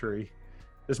anniversary.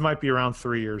 This might be around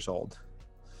 3 years old.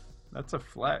 That's a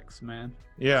flex, man.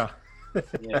 Yeah.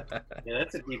 Yeah,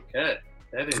 that's a deep cut.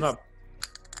 That is. I'm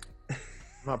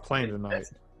not playing tonight.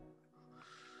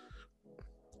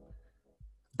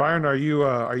 Byron, are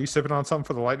you sipping on something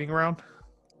for the lightning round?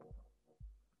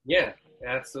 Yeah,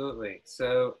 absolutely.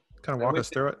 So Kind of walk us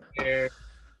through it. Here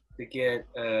to get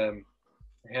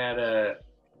had a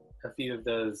few of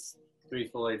those 3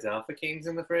 Floyds Alpha Kings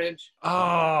in the fridge.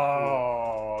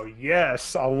 Oh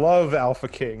yes, I love Alpha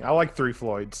King. I like 3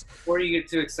 Floyds. Before you get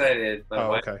too excited, my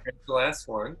wife drank the last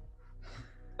one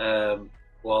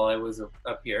while I was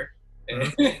up here.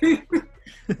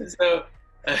 So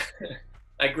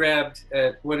I grabbed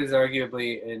what is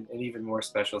arguably an even more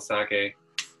special sake.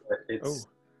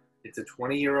 It's a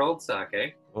 20-year-old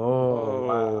sake. Oh,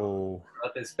 wow. I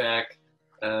brought this back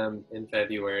in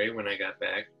February when I got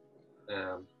back.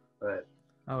 But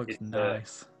that looks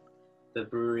nice. The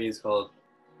brewery is called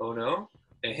Ono,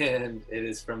 and it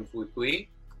is from Fukui,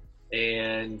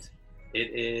 and it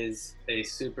is a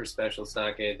super special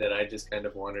sake that I just kind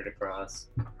of wandered across.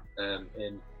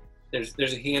 And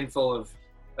there's a handful of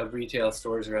retail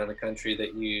stores around the country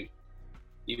that you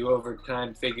over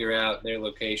time figure out their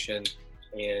location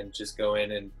and just go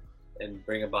in and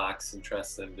bring a box and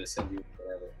trust them to send you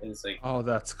whatever. And it's like, oh,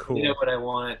 that's cool. They know what I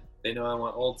want. They know I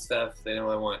want old stuff. They know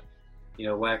I want,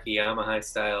 wacky Yamaha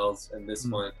styles. And this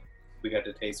one, we got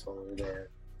to taste when we were there.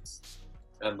 It's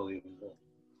unbelievable.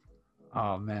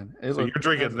 Oh man, so you're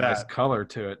drinking that. Nice color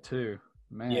to it too,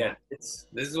 man. Yeah, this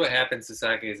is what happens to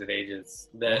sake as it ages.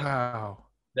 Wow.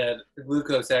 That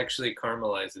glucose actually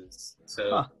caramelizes,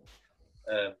 so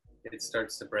it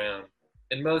starts to brown.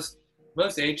 And most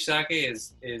aged sake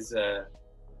is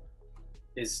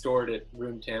stored at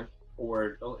room temp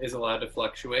or is allowed to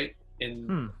fluctuate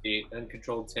in the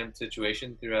uncontrolled temp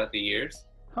situation throughout the years.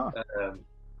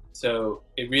 So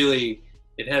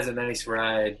it has a nice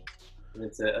ride, and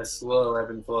it's a slow ebb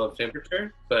and flow of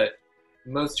temperature. But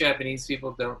most Japanese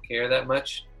people don't care that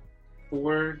much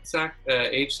for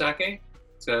aged sake.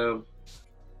 So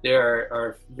there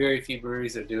are very few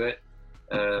breweries that do it,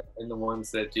 and the ones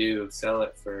that do sell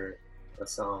it for a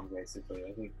song, basically.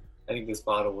 I think this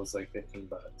bottle was like $15.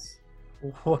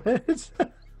 What?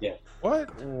 Yeah.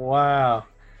 What? Wow.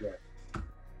 Yeah.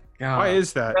 God. Why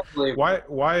is that?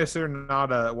 Why is there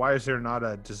not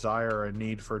a desire or a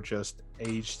need for just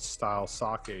aged style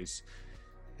sakes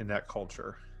in that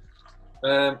culture?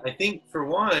 I think for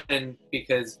one,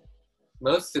 because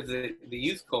most of the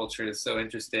youth culture is so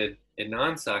interested in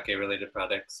non-sake related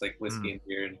products like whiskey and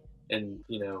beer and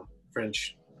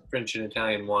French and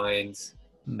Italian wines.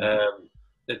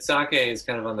 That sake is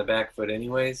kind of on the back foot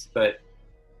anyways, but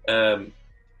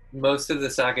most of the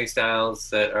sake styles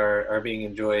that are being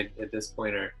enjoyed at this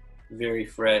point are very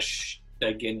fresh,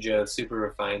 ginjo, super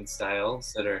refined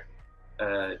styles that are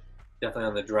definitely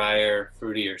on the drier,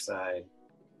 fruitier side.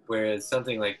 Whereas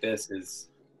something like this is,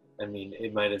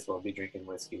 it might as well be drinking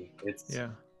whiskey. It's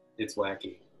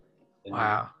wacky. And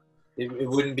wow. It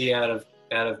wouldn't be out of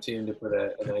tune to put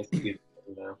a nice cube,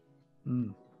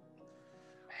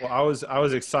 Well, I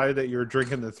was excited that you were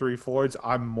drinking the 3 Floyds.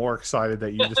 I'm more excited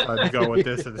that you decided to go with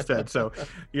this instead. So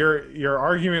your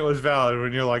argument was valid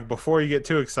when you're like, before you get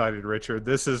too excited, Richard,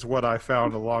 this is what I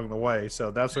found along the way. So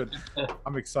that's what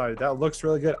I'm excited. That looks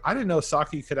really good. I didn't know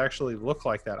sake could actually look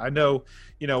like that. I know,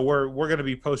 we're going to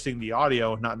be posting the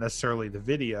audio, not necessarily the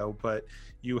video, but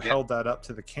you held that up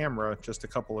to the camera just a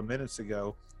couple of minutes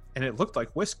ago, and it looked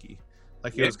like whiskey.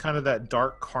 Like it was kind of that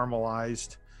dark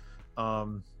caramelized,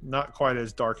 not quite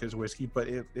as dark as whiskey, but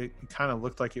it kind of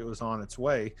looked like it was on its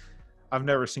way. I've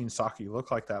never seen sake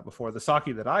look like that before. The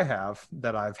sake that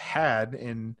I've had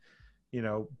in,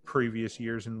 previous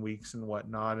years and weeks and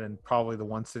whatnot, and probably the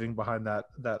one sitting behind that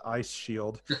ice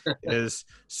shield is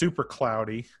super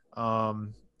cloudy,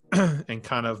 and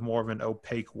kind of more of an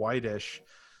opaque whitish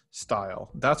style.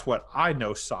 That's what I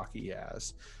know sake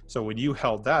as. So when you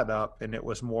held that up and it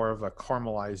was more of a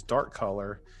caramelized dark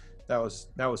color, that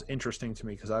was interesting to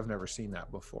me because I've never seen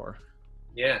that before.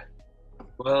 Yeah.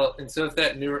 Well, and so if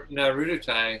that Naruto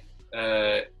tie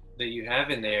that you have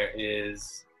in there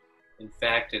is in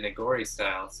fact, a Nagori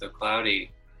style, so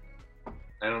cloudy.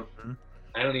 I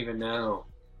don't even know.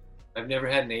 I've never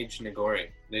had an aged Nagori.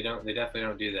 They definitely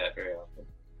don't do that very often.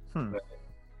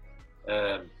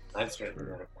 But I've certainly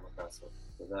never come across it,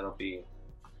 so that'll be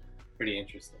pretty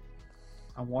interesting.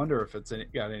 I wonder if it's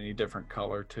got any different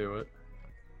color to it.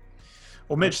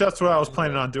 Well, Mitch, that's what I was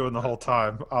planning on doing the whole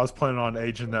time. I was planning on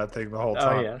aging that thing the whole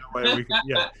time. Oh, yeah. That way we could,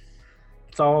 yeah.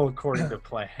 It's all according to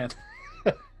plan.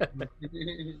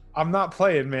 I'm not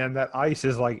playing, man. That ice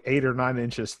is like 8 or 9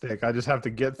 inches thick. I just have to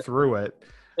get through it.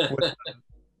 We'll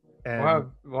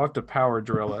have to power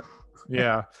drill it.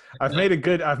 Yeah, I've made a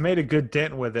good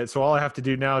dent with it. So all I have to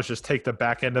do now is just take the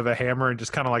back end of a hammer and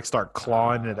just kind of like start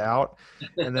clawing it out,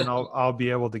 and then I'll be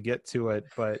able to get to it.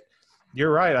 But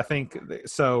you're right. I think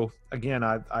so. Again,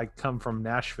 I come from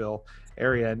Nashville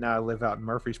area, and now I live out in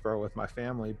Murfreesboro with my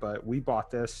family. But we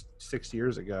bought this 6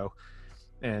 years ago,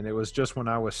 and it was just when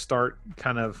I was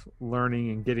kind of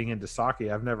learning and getting into sake.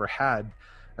 I've never had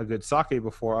a good sake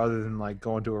before, other than like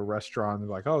going to a restaurant and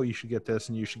like, oh, you should get this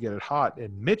and you should get it hot.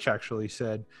 And Mitch actually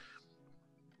said,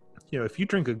 if you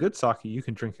drink a good sake, you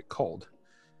can drink it cold.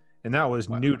 And that was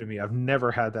new to me. I've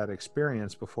never had that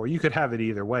experience before. You could have it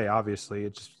either way, obviously.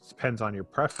 It just depends on your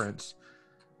preference.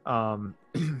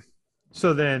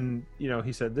 So then,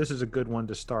 he said, this is a good one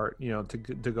to start,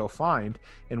 to go find.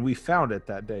 And we found it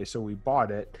that day. So we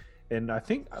bought it. And I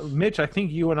think, Mitch,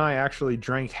 you and I actually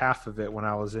drank half of it when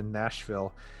I was in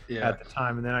Nashville at the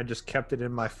time. And then I just kept it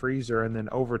in my freezer. And then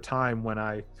over time, when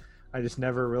I just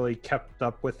never really kept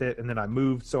up with it. And then I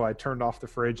moved, so I turned off the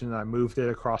fridge and I moved it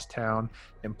across town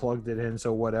and plugged it in.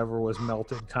 So whatever was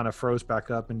melted kind of froze back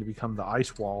up and to become the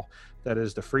ice wall that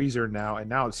is the freezer now. And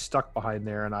now it's stuck behind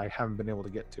there and I haven't been able to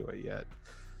get to it yet.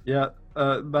 Yeah.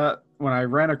 But when I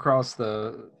ran across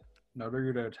the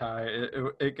Naruto tie,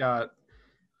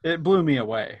 it blew me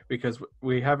away because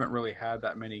we haven't really had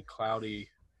that many cloudy,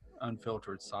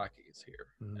 unfiltered sakes here.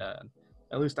 And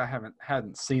at least I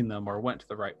hadn't seen them or went to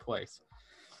the right place.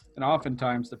 And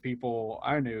oftentimes the people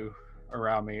I knew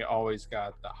around me always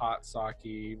got the hot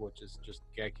sake, which is just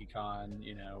Gekikan,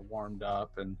 warmed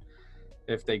up. And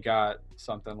if they got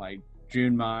something like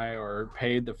Junmai or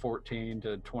paid the $14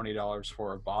 to $20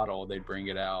 for a bottle, they'd bring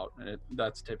it out. And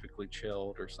that's typically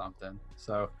chilled or something.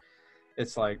 So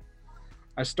it's like,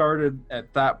 I started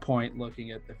at that point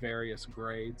looking at the various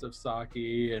grades of sake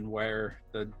and where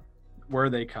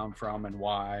they come from and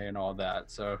why and all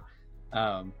that. So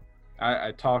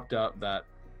I talked up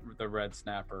the red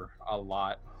snapper a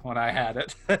lot when I had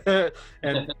it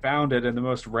and found it in the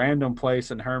most random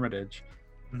place in Hermitage,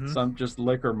 some just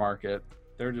liquor market.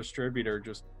 Their distributor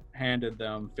just handed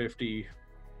them 50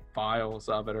 vials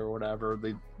of it or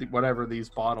whatever these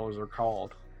bottles are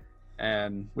called.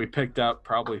 And we picked up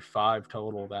probably 5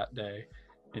 total that day.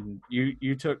 And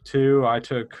you took 2, I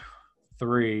took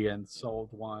 3, and sold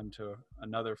 1 to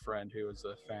another friend who was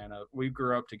a fan of. We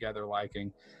grew up together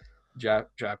liking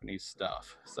Japanese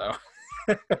stuff. So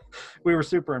we were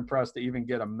super impressed to even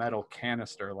get a metal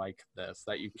canister like this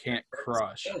that you can't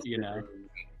crush,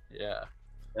 Yeah.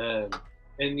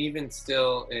 And even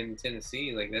still in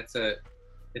Tennessee, like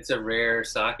it's a rare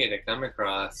sake to come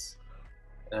across.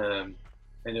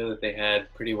 I know that they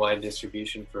had pretty wide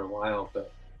distribution for a while,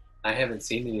 but I haven't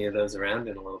seen any of those around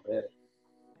in a little bit.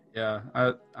 Yeah,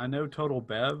 I know Total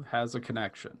Bev has a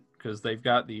connection because they've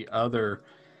got the other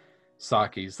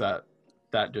sakes that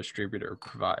distributor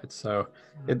provides. So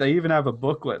they even have a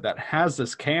booklet that has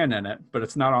this can in it, but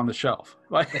it's not on the shelf.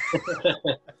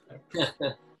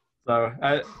 So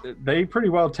they pretty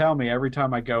well tell me every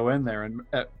time I go in there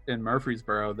in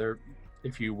Murfreesboro,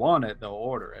 if you want it, they'll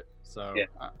order it. So yeah.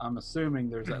 I'm assuming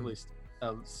there's at least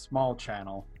a small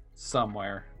channel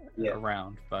somewhere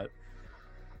around, but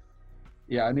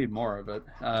yeah, I need more of it.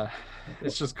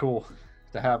 It's just cool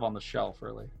to have on the shelf,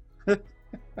 really.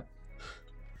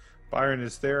 Byron,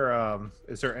 is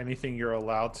there anything you're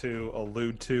allowed to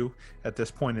allude to at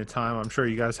this point in time? I'm sure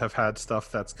you guys have had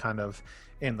stuff that's kind of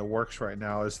in the works right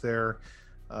now. Is there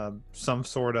some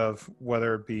sort of,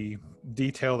 whether it be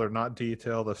detailed or not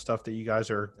detailed, of stuff that you guys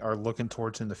are looking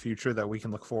towards in the future that we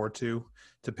can look forward to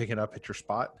picking up at your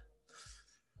spot?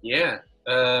 Yeah.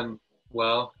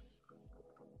 Well,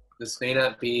 this may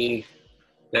not be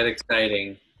that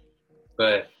exciting,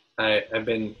 but I've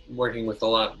been working with a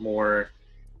lot more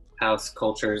house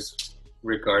cultures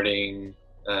regarding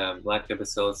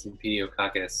lactobacillus and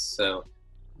pediococcus. So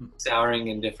souring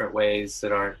in different ways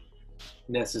that aren't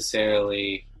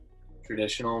necessarily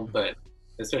traditional, but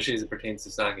especially as it pertains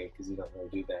to sake, because you don't really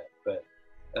do that. But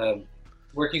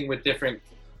working with different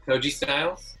koji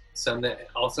styles, some that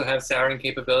also have souring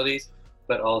capabilities,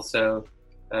 but also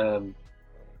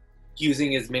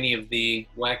using as many of the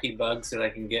wacky bugs that I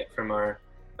can get from our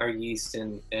yeast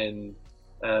and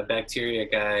bacteria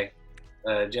guy,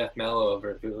 Jeff Mello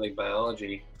over at Bootleg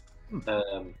Biology,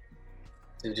 to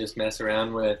just mess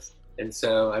around with. And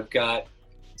so I've got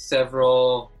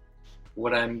several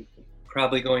what I'm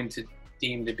probably going to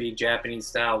deem to be Japanese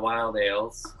style wild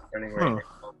ales running right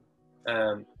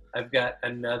now. I've got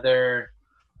another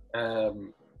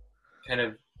kind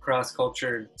of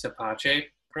cross-culture tapache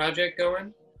project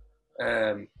going.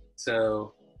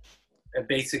 So I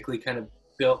basically kind of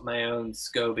built my own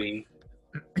SCOBY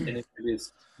and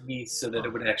introduced yeast so that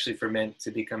it would actually ferment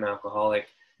to become alcoholic.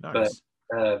 Nice.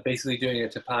 But basically doing a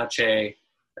tapache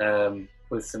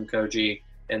with some koji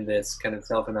and this kind of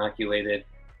self-inoculated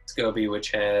SCOBY,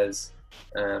 which has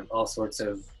all sorts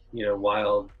of,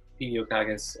 wild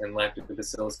Pediococcus and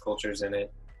Lactobacillus cultures in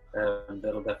it.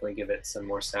 That'll definitely give it some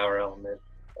more sour element.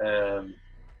 I'm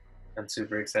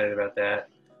super excited about that.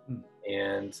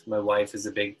 And my wife is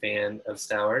a big fan of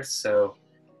sours, so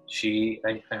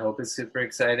I hope is super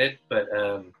excited. But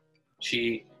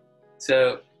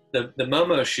so the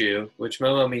Momo shoe, which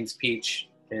Momo means peach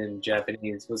in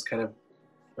Japanese, was kind of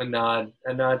a nod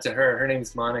to her. Her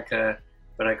name's Monica,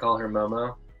 but I call her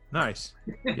Momo. Nice.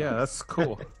 Yeah, that's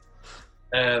cool.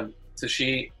 So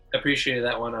she appreciated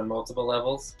that one on multiple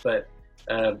levels, but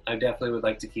I definitely would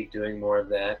like to keep doing more of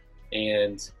that.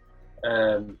 And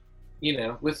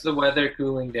with the weather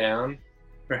cooling down,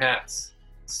 perhaps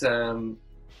some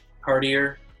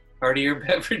heartier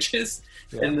beverages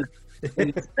in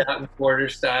the stout and porter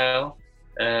style,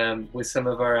 with some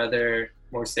of our other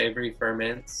more savory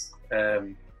ferments.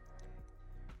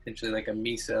 Potentially like a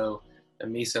miso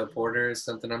porter is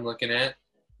something I'm looking at.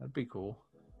 That'd be cool.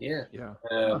 Yeah. Yeah.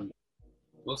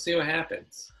 We'll see what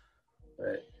happens.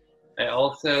 But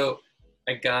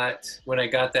when I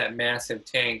got that massive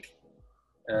tank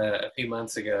a few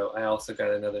months ago, I also got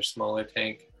another smaller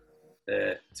tank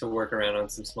to work around on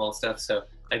some small stuff. So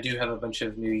I do have a bunch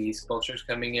of new yeast cultures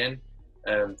coming in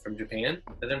from Japan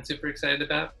that I'm super excited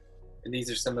about. And these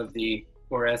are some of the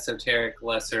more esoteric,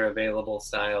 lesser available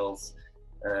styles,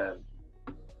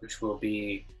 which will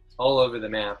be all over the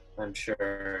map, I'm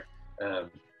sure.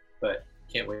 But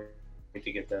can't wait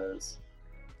to get those.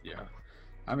 Yeah,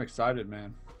 I'm excited,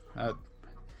 man. That'd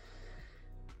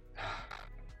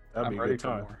be a good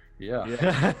time.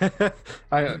 Yeah.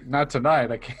 Not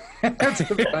tonight. I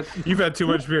can't. You've had too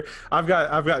much beer. I've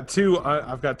got two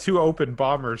open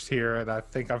bombers here, and I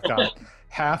think I've got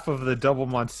half of the double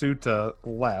Matsuta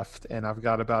left, and I've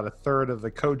got about a third of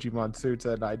the Koji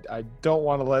Matsuta, and I don't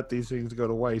want to let these things go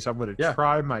to waste. I'm going to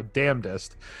try my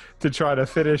damnedest to try to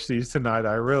finish these tonight.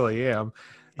 I really am.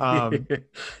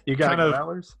 You got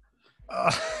growlers?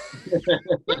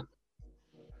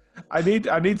 I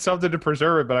need something to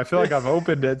preserve it, but I feel like I've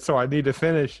opened it, so I need to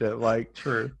finish it. Like,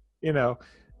 true.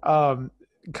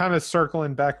 Kind of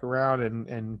circling back around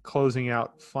and closing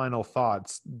out final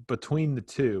thoughts between the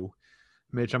two.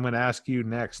 Mitch, I'm going to ask you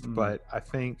next, but I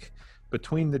think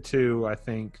between the two, I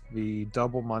think the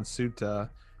double Matsuta,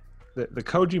 the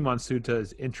Koji Matsuta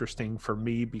is interesting for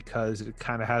me because it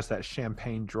kind of has that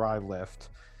champagne dry lift.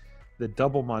 The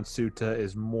double Matsuta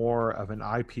is more of an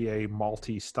IPA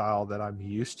malty style that I'm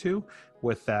used to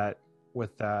with that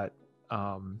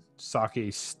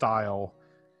sake style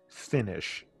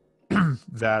finish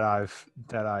that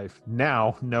I've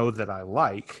now know that I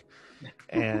like.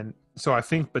 And so I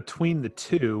think between the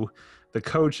two, the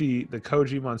Koji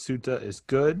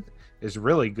Matsuta is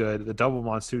really good. The double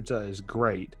Matsuta is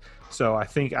great. So I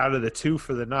think out of the two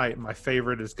for the night, my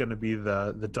favorite is going to be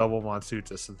the double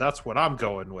Matsuta. So that's what I'm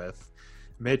going with.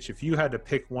 Mitch, if you had to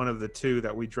pick one of the two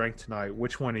that we drank tonight,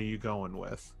 which one are you going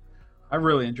with? I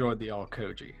really enjoyed the all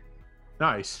Koji.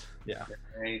 Nice. Yeah.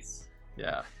 Nice.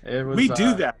 Yeah. It was, we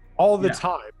do that all the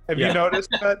time. Have you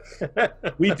noticed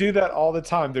that? We do that all the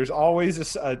time. There's always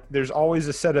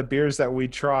a set of beers that we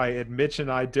try, and Mitch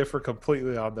and I differ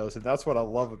completely on those, and that's what I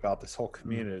love about this whole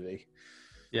community.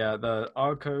 Yeah, the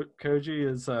all Koji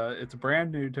is it's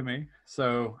brand new to me,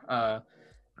 so I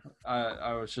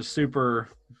was just super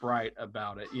bright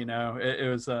about it. It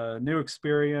was a new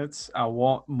experience. I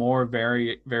want more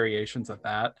variations of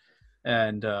that,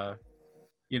 and the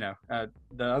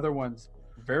other one's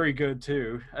very good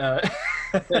too.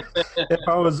 If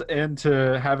I was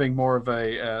into having more of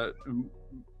a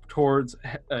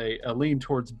lean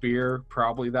towards beer,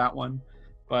 probably that one.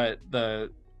 But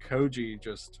the Koji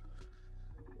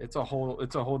it's a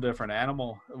whole different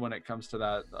animal when it comes to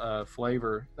that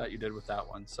flavor that you did with that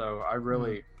one. So I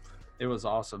really, it was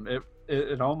awesome.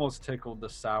 It almost tickled the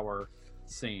sour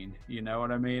scene. You know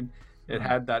what I mean? It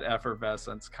had that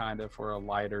effervescence kind of for a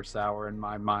lighter sour in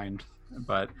my mind,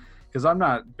 but because I'm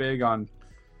not big on.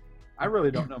 I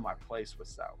really don't know my place with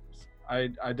sours.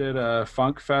 I did a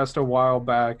Funk Fest a while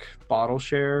back, bottle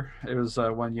share. It was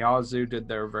when Yazoo did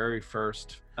their very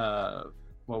first,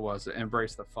 what was it,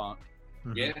 Embrace the Funk.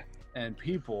 Yeah. And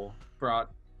people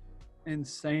brought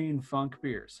insane funk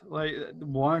beers. Like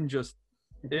one just,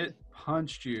 it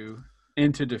punched you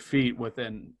into defeat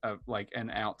within like an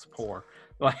ounce pour.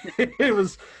 Like it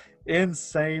was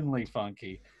insanely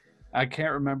funky. I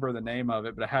can't remember the name of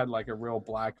it, but it had like a real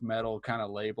black metal kind of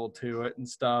label to it and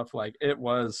stuff. Like it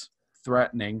was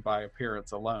threatening by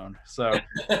appearance alone. So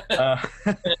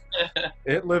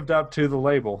it lived up to the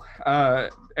label.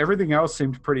 Everything else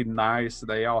seemed pretty nice.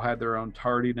 They all had their own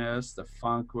tardiness. The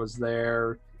funk was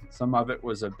there. Some of it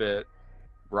was a bit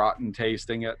rotten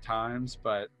tasting at times,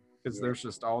 but because there's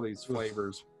just all these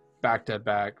flavors back to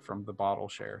back from the bottle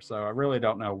share. So I really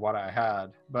don't know what I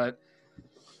had, but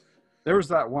there was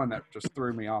that one that just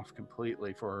threw me off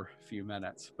completely for a few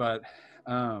minutes. But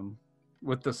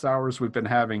with the sours we've been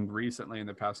having recently in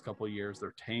the past couple of years,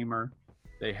 they're tamer.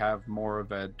 They have more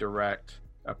of a direct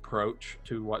approach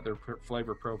to what their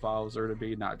flavor profiles are to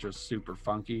be, not just super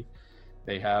funky.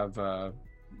 They have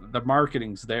the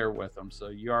marketing's there with them, so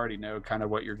you already know kind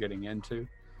of what you're getting into.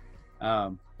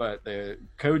 But the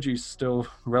Koji's still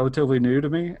relatively new to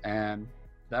me, and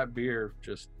that beer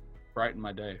just brightened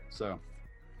my day. So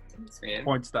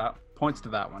points to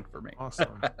that one for me.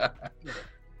 Awesome.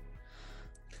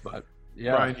 But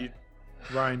yeah,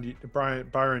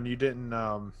 Byron, you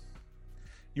didn't.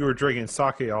 You were drinking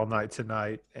sake all night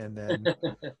tonight, and then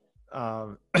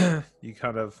you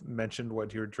kind of mentioned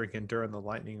what you were drinking during the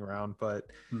lightning round. But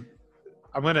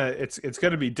it's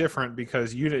gonna be different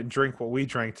because you didn't drink what we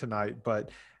drank tonight. But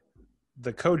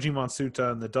the Koji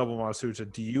Matsuta and the double Matsuta,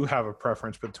 do you have a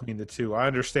preference between the two? I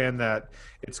understand that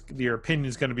your opinion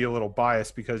is going to be a little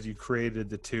biased because you created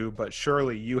the two, but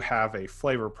surely you have a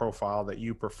flavor profile that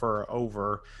you prefer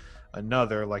over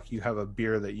another, like you have a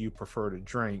beer that you prefer to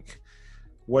drink.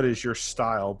 What is your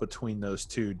style between those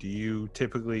two? Do you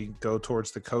typically go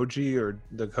towards the Koji or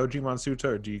the Koji Matsuta,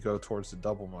 or do you go towards the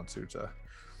double Matsuta?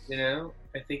 You know,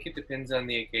 I think it depends on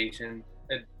the occasion.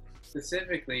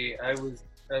 Specifically, I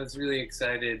was really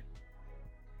excited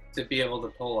to be able to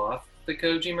pull off the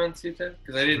Koji Matsuta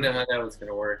because I didn't know how that was going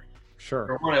to work. Sure.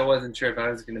 For one, I wasn't sure if I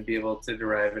was going to be able to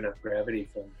derive enough gravity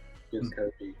from just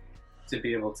Koji to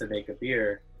be able to make a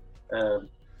beer.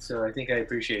 So I think I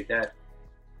appreciate that.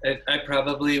 I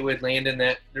probably would land in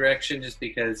that direction just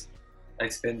because I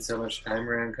spend so much time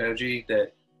around Koji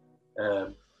that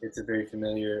it's a very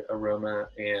familiar aroma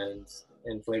and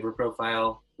flavor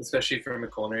profile, especially from a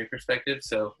culinary perspective.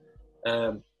 So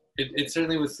it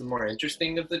certainly was the more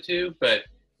interesting of the two, but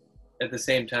at the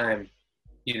same time,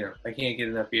 you know, I can't get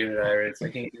enough bearded iris. I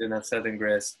can't get enough Southern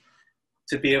Grist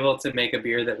to be able to make a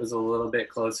beer that was a little bit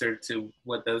closer to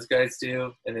what those guys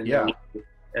do, and then not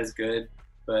as good,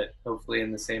 but hopefully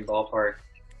in the same ballpark.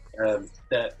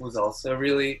 That was also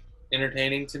really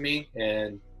entertaining to me,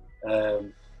 and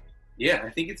I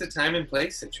think it's a time and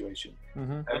place situation.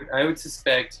 I would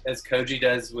suspect, as Koji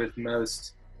does with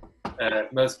most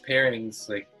pairings,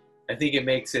 like I think it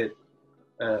makes it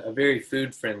a very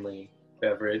food friendly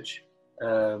beverage,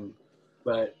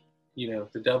 but you know,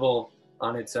 the double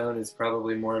on its own is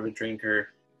probably more of a drinker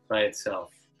by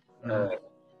itself. I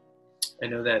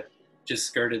know that just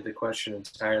skirted the question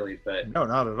entirely, but no,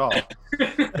 not at all.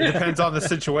 It depends on the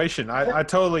situation. I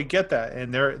totally get that,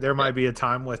 and there might be a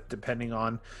time with, depending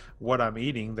on what I'm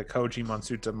eating, the Koji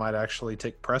Matsuta might actually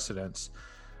take precedence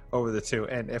over the two.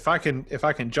 And if I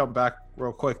can jump back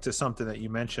real quick to something that you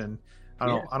mentioned,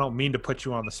 I don't mean to put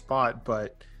you on the spot,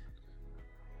 but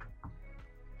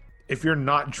if you're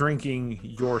not drinking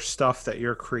your stuff that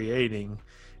you're creating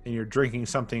and you're drinking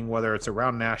something, whether it's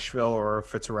around Nashville or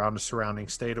if it's around the surrounding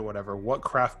state or whatever, what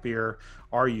craft beer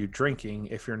are you drinking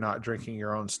if you're not drinking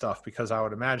your own stuff? Because I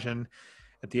would imagine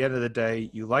at the end of the day,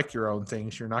 you like your own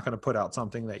things. You're not going to put out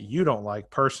something that you don't like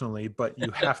personally, but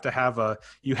you have to have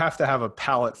a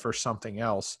palate for something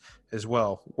else as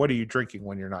well. What are you drinking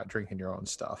when you're not drinking your own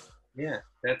stuff? Yeah,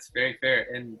 that's very fair.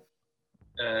 And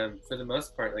for the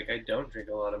most part, like, I don't drink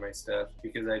a lot of my stuff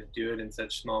because I do it in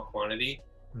such small quantity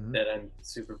that I'm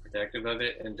super protective of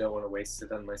it and don't want to waste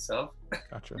it on myself.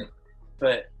 Gotcha.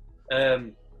 But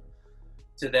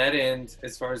to that end,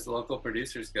 as far as the local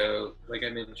producers go, like I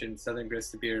mentioned, Southern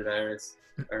Grist and Bearded Iris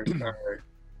are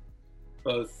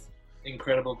both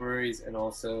incredible breweries and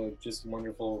also just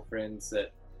wonderful friends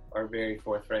that are very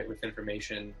forthright with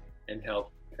information and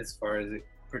help as far as it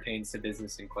pertains to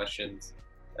business and questions.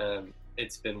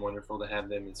 It's been wonderful to have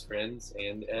them as friends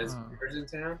and as brewers in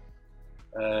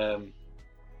town.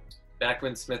 Back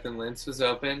when Smith & Lentz was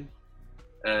open,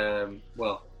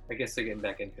 Well, I guess they're getting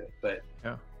back into it, but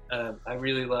Yeah. I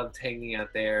really loved hanging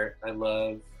out there. I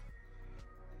love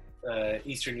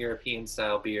Eastern European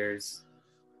style beers,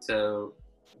 so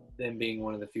them being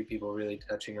one of the few people really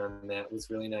touching on that was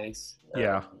really nice.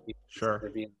 Yeah, sure. Their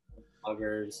Vienna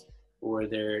lagers, or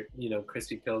their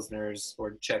crispy pilsners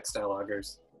or Czech style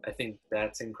lagers. I think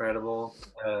that's incredible.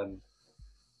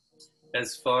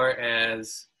 As far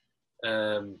as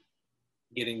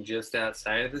getting just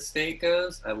outside of the state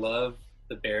goes, I love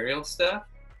the burial stuff.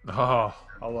 Oh,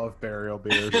 I love burial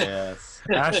beers. Yes.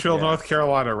 Asheville, Yes. North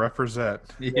Carolina, represent.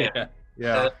 Yeah.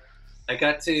 Yeah. I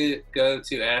got to go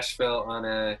to Asheville on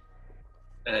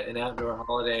an outdoor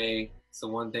holiday. It's the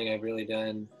one thing I've really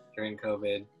done during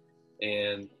COVID.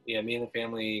 And yeah, me and the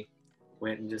family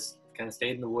went and just kind of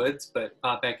stayed in the woods, but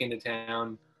popped back into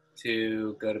town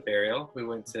to go to burial. We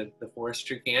went to the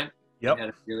forestry camp. Yep. Had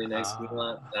a really nice meal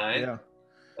outside.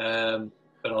 Yeah.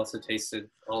 But also tasted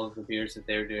all of the beers that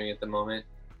they were doing at the moment.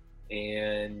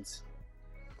 And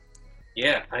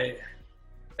yeah, I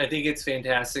think it's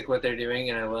fantastic what they're doing,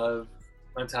 and I love,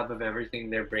 on top of everything,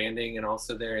 their branding and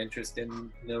also their interest in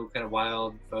kind of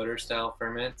wild voter style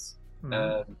ferments.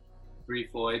 Mhm. Three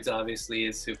Floyds obviously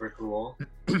is super cool.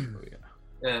 Oh,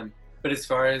 yeah. But as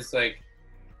far as like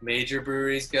major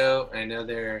breweries go, I know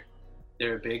they're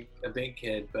a big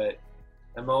kid, but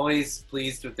I'm always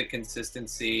pleased with the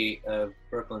consistency of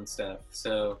Brooklyn stuff.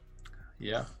 So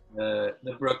Yeah.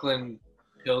 the Brooklyn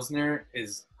Pilsner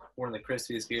is one of the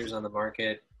crispiest beers on the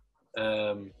market.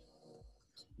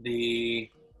 The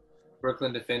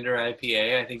Brooklyn Defender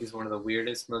IPA, I think, is one of the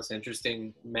weirdest, most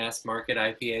interesting mass market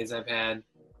IPAs I've had.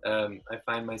 I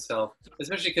find myself,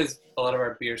 especially because a lot of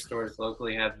our beer stores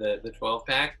locally have the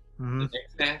 12-pack, Mhm. the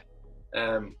mix pack,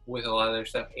 with a lot of their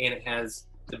stuff, and it has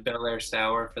the Bel Air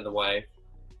Sour for the wife.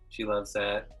 She loves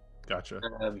that. Gotcha.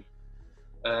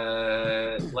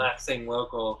 Last thing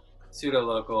local, pseudo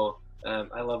local.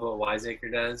 I love what Wiseacre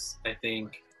does. I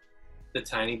think the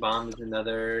Tiny Bomb is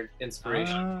another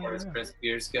inspiration as far as crisp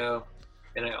beers go.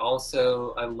 And I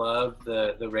love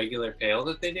the regular pale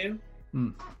that they do.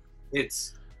 Mm.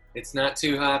 It's not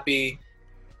too hoppy.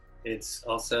 It's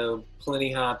also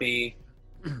plenty hoppy.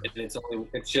 And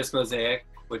it's just Mosaic,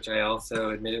 which I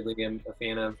also admittedly am a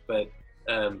fan of, but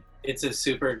it's a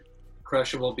super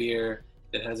crushable beer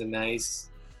that has a nice,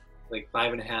 like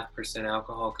 5.5%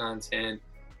 alcohol content.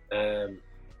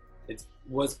 It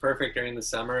was perfect during the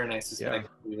summer, and I suspect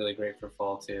it'll be really great for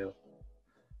fall too.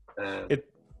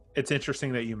 It's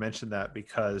interesting that you mentioned that,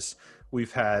 because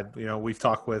we've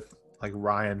talked with like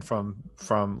Ryan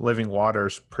from Living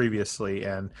Waters previously,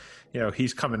 and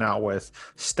he's coming out with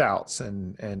stouts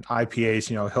and IPAs.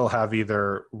 He'll have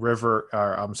either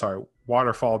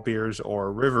waterfall beers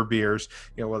or river beers,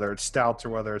 whether it's stouts or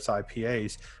whether it's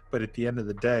IPAs. But at the end of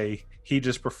the day, he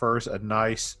just prefers a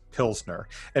nice Pilsner.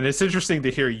 And it's interesting to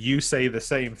hear you say the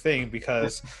same thing,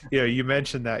 because you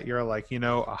mentioned that you're like,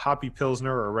 a hoppy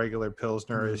Pilsner or a regular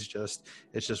Pilsner is just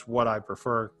what I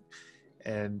prefer.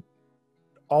 And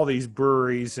all these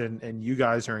breweries and you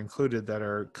guys are included that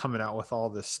are coming out with all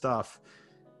this stuff,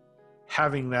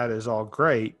 having that is all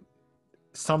great.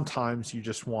 Sometimes you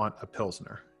just want a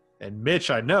Pilsner. And Mitch,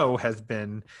 I know, has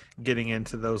been getting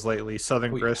into those lately.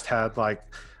 Southern Grist had like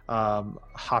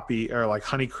hoppy, or like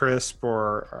Honey Crisp,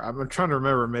 or I'm trying to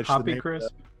remember, Mitch. Hoppy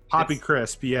Crisp. Hoppy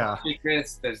Crisp, yeah. Hoppy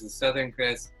Crisp. There's the Southern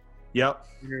Crisp. Yep.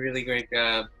 Did a really great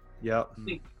job. Yep.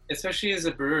 Especially as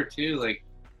a brewer too, like,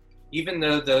 even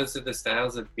though those are the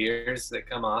styles of beers that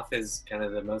come off as kind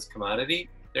of the most commodity,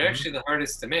 they're actually the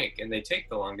hardest to make, and they take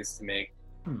the longest to make.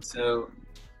 So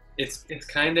it's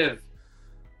kind of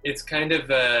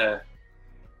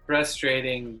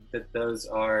frustrating that those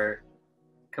are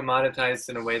commoditized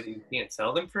in a way that you can't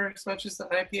sell them for as much as the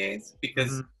IPAs,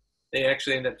 because they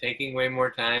actually end up taking way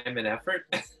more time and effort.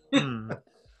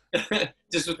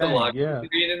 Just with the log and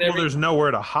everything. Well, there's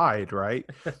nowhere to hide, right?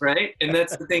 Right, and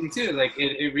that's the thing too. Like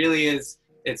it really is.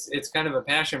 It's kind of a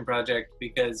passion project,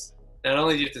 because not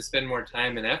only do you have to spend more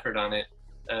time and effort on it,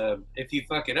 if you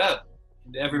fuck it up,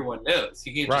 everyone knows.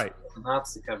 You can't just put some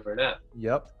hops to cover it up.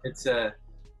 Yep.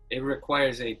 It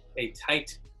requires a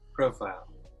tight profile.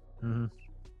 Man,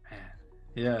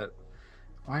 yeah.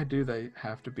 Why do they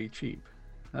have to be cheap?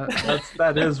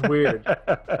 That is weird.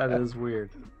 That is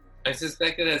weird. I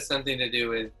suspect it has something to do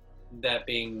with that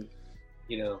being,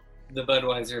 the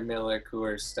Budweiser, Miller,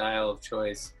 Coors style of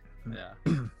choice. Yeah.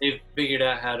 They've figured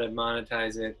out how to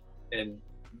monetize it and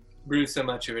brew so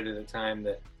much of it at a time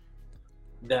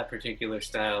that particular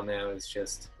style now is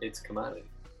just, it's commodity.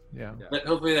 Yeah. But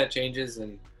hopefully that changes,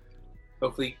 and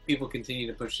hopefully people continue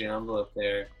to push the envelope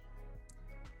there.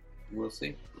 We'll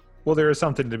see. Well, there is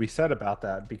something to be said about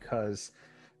that, because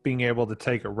being able to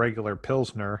take a regular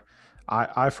Pilsner,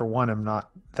 I for one, am not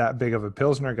that big of a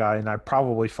Pilsner guy, and I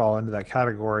probably fall into that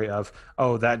category of,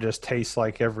 oh, that just tastes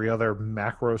like every other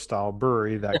macro style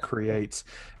brewery that creates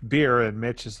beer. And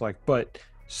Mitch is like, but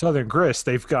Southern Grist,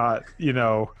 they've got,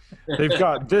 they've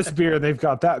got this beer, they've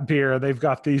got that beer, they've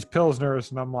got these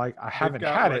Pilsners. And I'm like, I haven't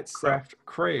had it. Craft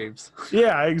craves.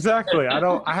 Yeah, exactly.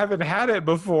 I haven't had it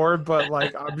before, but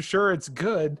like, I'm sure it's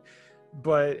good.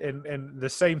 But and the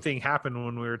same thing happened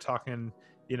when we were talking,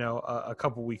 a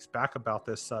couple weeks back about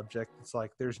this subject. It's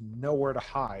like, there's nowhere to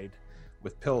hide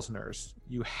with Pilsners.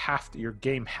 Your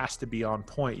game has to be on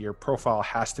point. Your profile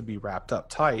has to be wrapped up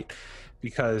tight,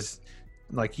 because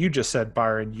like you just said,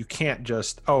 Byron, you can't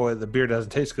just, oh, the beer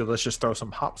doesn't taste good, let's just throw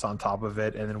some hops on top of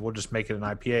it and then we'll just make it an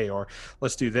IPA, or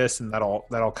let's do this and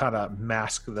that'll kind of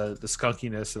mask the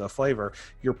skunkiness of the flavor.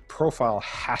 Your profile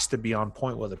has to be on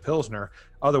point with a Pilsner,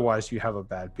 otherwise you have a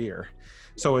bad beer.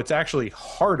 So it's actually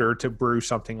harder to brew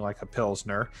something like a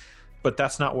Pilsner, but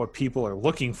that's not what people are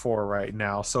looking for right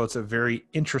now. So it's a very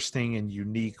interesting and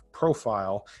unique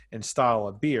profile and style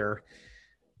of beer.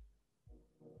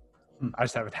 I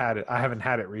just haven't had it. I haven't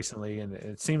had it recently, and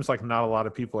it seems like not a lot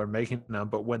of people are making them.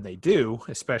 But when they do,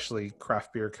 especially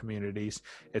craft beer communities,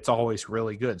 it's always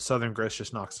really good. Southern Grist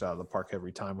just knocks it out of the park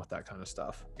every time with that kind of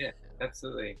stuff. Yeah,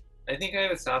 absolutely. I think I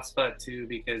have a soft spot too,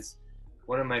 because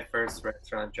one of my first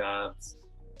restaurant jobs,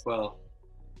 well,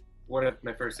 one of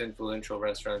my first influential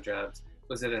restaurant jobs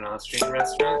was at an Austrian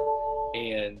restaurant,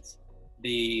 and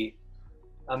the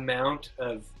amount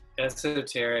of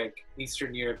esoteric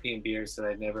Eastern European beers that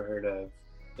I'd never heard of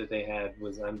that they had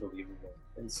was unbelievable.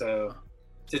 And so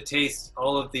to taste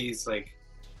all of these, like,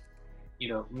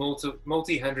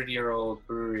 multi-hundred-year-old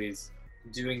breweries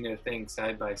doing their thing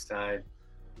side by side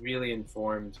really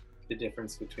informed the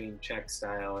difference between Czech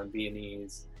style and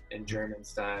Viennese and German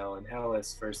style and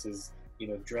Helles versus,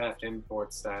 draft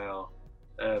import style.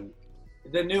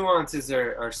 The nuances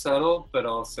are subtle, but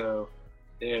also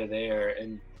they're there.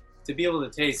 And to be able to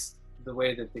taste the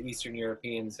way that the Eastern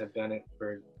Europeans have done it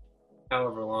for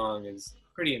however long is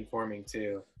pretty informing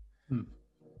too.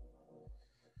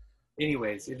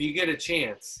 Anyways, if you get a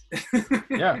chance,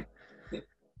 yeah,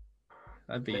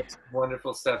 that'd be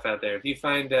wonderful stuff out there. If you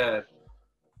find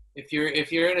if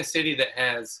you're in a city that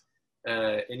has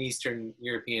an Eastern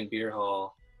European beer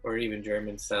hall or even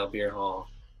German style beer hall,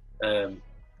 and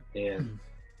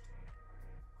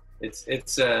it's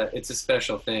a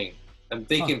special thing. I'm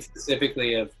thinking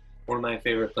specifically of one of my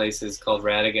favorite places called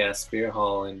Radagast Beer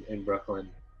Hall in Brooklyn.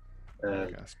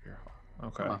 Radagast Beer Hall.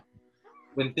 Okay.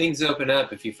 When things open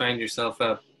up, if you find yourself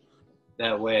up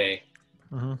that way,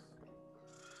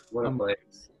 what a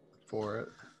place for it,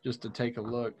 just to take a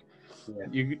look. Yeah.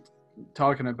 You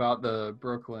talking about the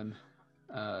Brooklyn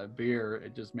beer,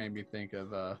 it just made me think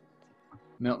of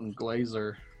Milton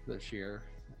Glaser this year.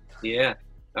 Yeah,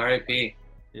 R.I.P.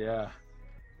 Yeah,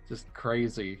 just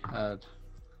crazy.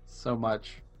 So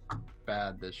much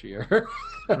bad this year.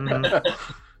 And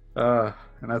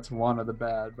that's one of the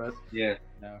bad, but yeah,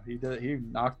 no, he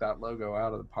knocked that logo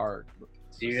out of the park.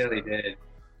 He really did.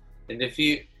 And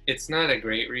it's not a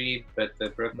great read, but the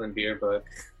Brooklyn Beer Book.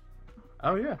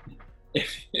 Oh yeah.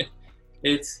 If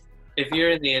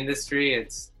you're in the industry,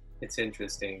 it's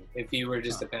interesting. If you were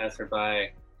just a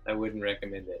passerby, I wouldn't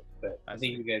recommend it. But I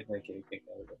think you guys might get a kick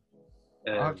out of it.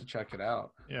 I'll have to check it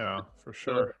out. Yeah, for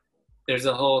sure. There's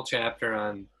a whole chapter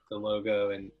on the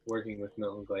logo and working with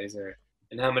Milton Glaser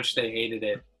and how much they hated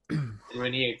it. And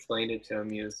when he explained it to him,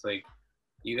 he was like,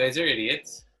 "You guys are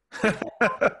idiots.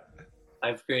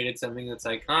 I've created something that's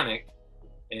iconic,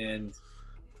 and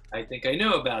I think I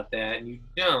know about that, and you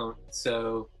don't,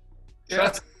 so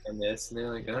trust me on this." And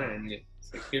they're like, "All right."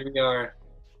 It's like, here we are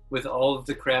with all of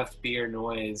the craft beer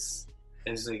noise,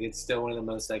 and it's like, it's still one of the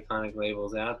most iconic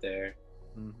labels out there.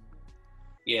 Mm-hmm.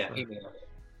 Yeah, he nailed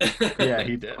it. Yeah,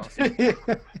 he did.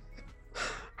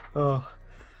 Oh,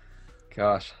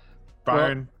 gosh.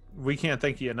 Byron, we can't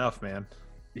thank you enough, man.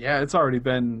 Yeah, it's already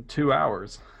been 2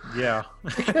 hours. Yeah. I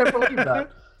can't believe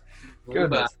that.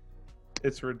 Goodness.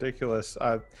 It's ridiculous.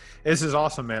 This is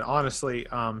awesome, man. Honestly,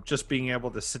 just being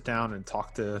able to sit down and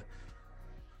talk to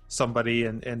somebody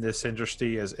in this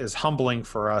industry is humbling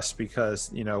for us,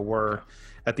 because, we're,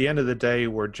 at the end of the day,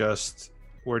 we're just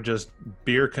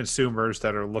beer consumers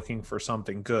that are looking for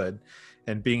something good.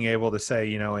 And being able to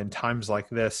say, in times like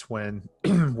this, when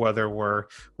whether we're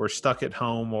stuck at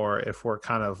home or if we're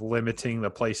kind of limiting the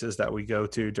places that we go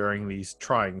to during these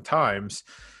trying times,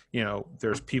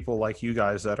 there's people like you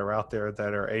guys that are out there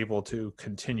that are able to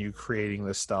continue creating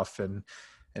this stuff. And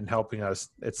and helping us.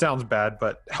 It sounds bad,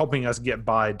 but helping us get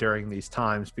by during these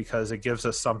times, because it gives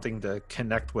us something to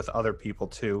connect with other people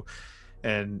too,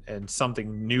 and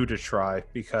something new to try.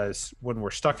 Because when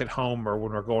we're stuck at home, or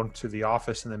when we're going to the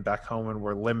office and then back home and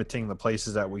we're limiting the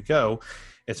places that we go,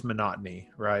 it's monotony,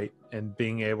 right? And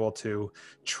being able to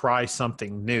try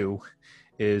something new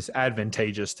is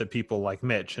advantageous to people like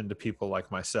Mitch and to people like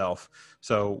myself.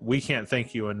 So we can't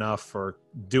thank you enough for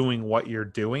doing what you're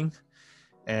doing,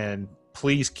 and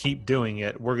please keep doing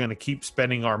it. We're going to keep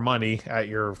spending our money at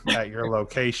your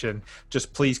location.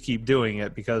 Just please keep doing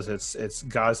it, because it's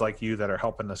guys like you that are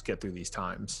helping us get through these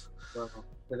times. Well,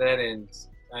 to that end,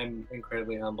 I'm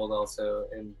incredibly humbled also,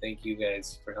 and thank you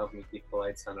guys for helping me keep the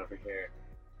lights on over here.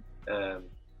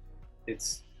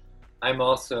 I'm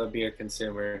also a beer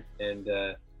consumer, and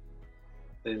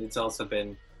it's also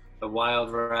been a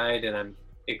wild ride, and I'm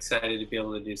excited to be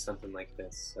able to do something like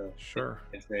this. So sure,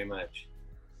 thanks very much.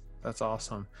 That's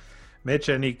awesome. Mitch,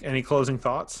 any closing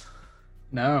thoughts?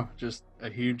 No, just a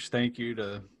huge thank you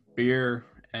to beer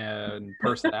and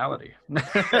personality.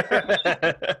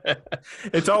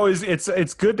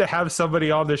 It's good to have somebody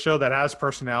on the show that has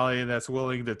personality and that's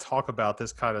willing to talk about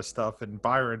this kind of stuff, and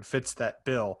Byron fits that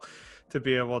bill to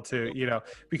be able to,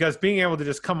 because being able to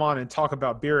just come on and talk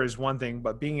about beer is one thing,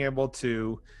 but being able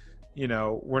to,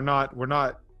 we're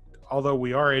not although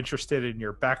we are interested in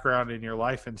your background and your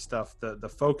life and stuff, the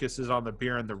focus is on the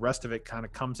beer, and the rest of it kind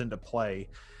of comes into play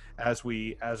as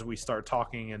we start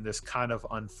talking and this kind of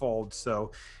unfolds.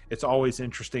 So it's always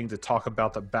interesting to talk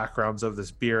about the backgrounds of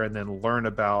this beer and then learn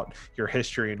about your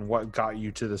history and what got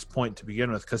you to this point to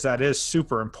begin with, because that is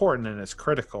super important and it's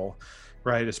critical,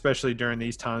 right? Especially during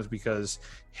these times, because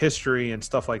history and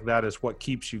stuff like that is what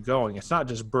keeps you going. It's not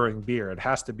just brewing beer. It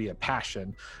has to be a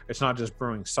passion. It's not just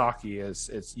brewing sake.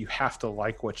 It's you have to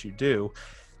like what you do.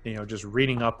 Just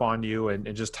reading up on you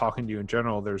and just talking to you in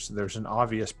general, there's an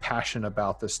obvious passion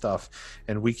about this stuff,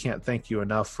 and we can't thank you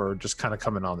enough for just kind of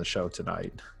coming on the show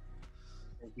tonight.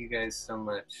 Thank you guys so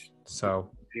much. So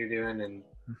what you're doing,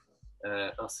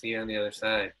 and I'll see you on the other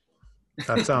side.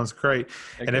 That sounds great.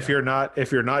 And if you're not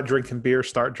drinking beer,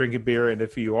 start drinking beer. And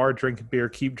if you are drinking beer,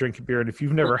 keep drinking beer. And if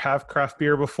you've never had craft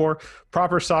beer before,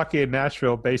 Proper Sake in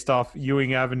Nashville, based off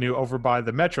Ewing Avenue over by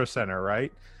the Metro Center,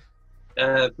 right?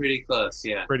 Pretty close,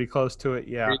 yeah. Pretty close to it,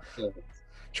 yeah.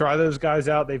 Try those guys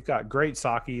out. They've got great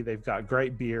sake. They've got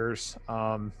great beers.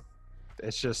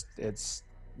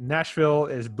 Nashville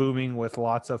is booming with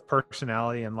lots of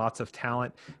personality and lots of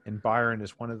talent, and Byron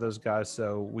is one of those guys,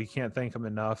 so we can't thank him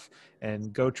enough.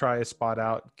 And go try his spot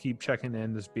out. Keep checking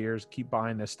in his beers. Keep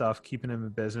buying his stuff. Keeping him in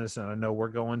business, and I know we're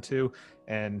going to.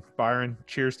 And Byron,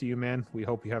 cheers to you, man. We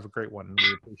hope you have a great one, and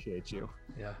we appreciate you.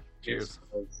 Yeah. Cheers.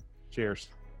 Cheers.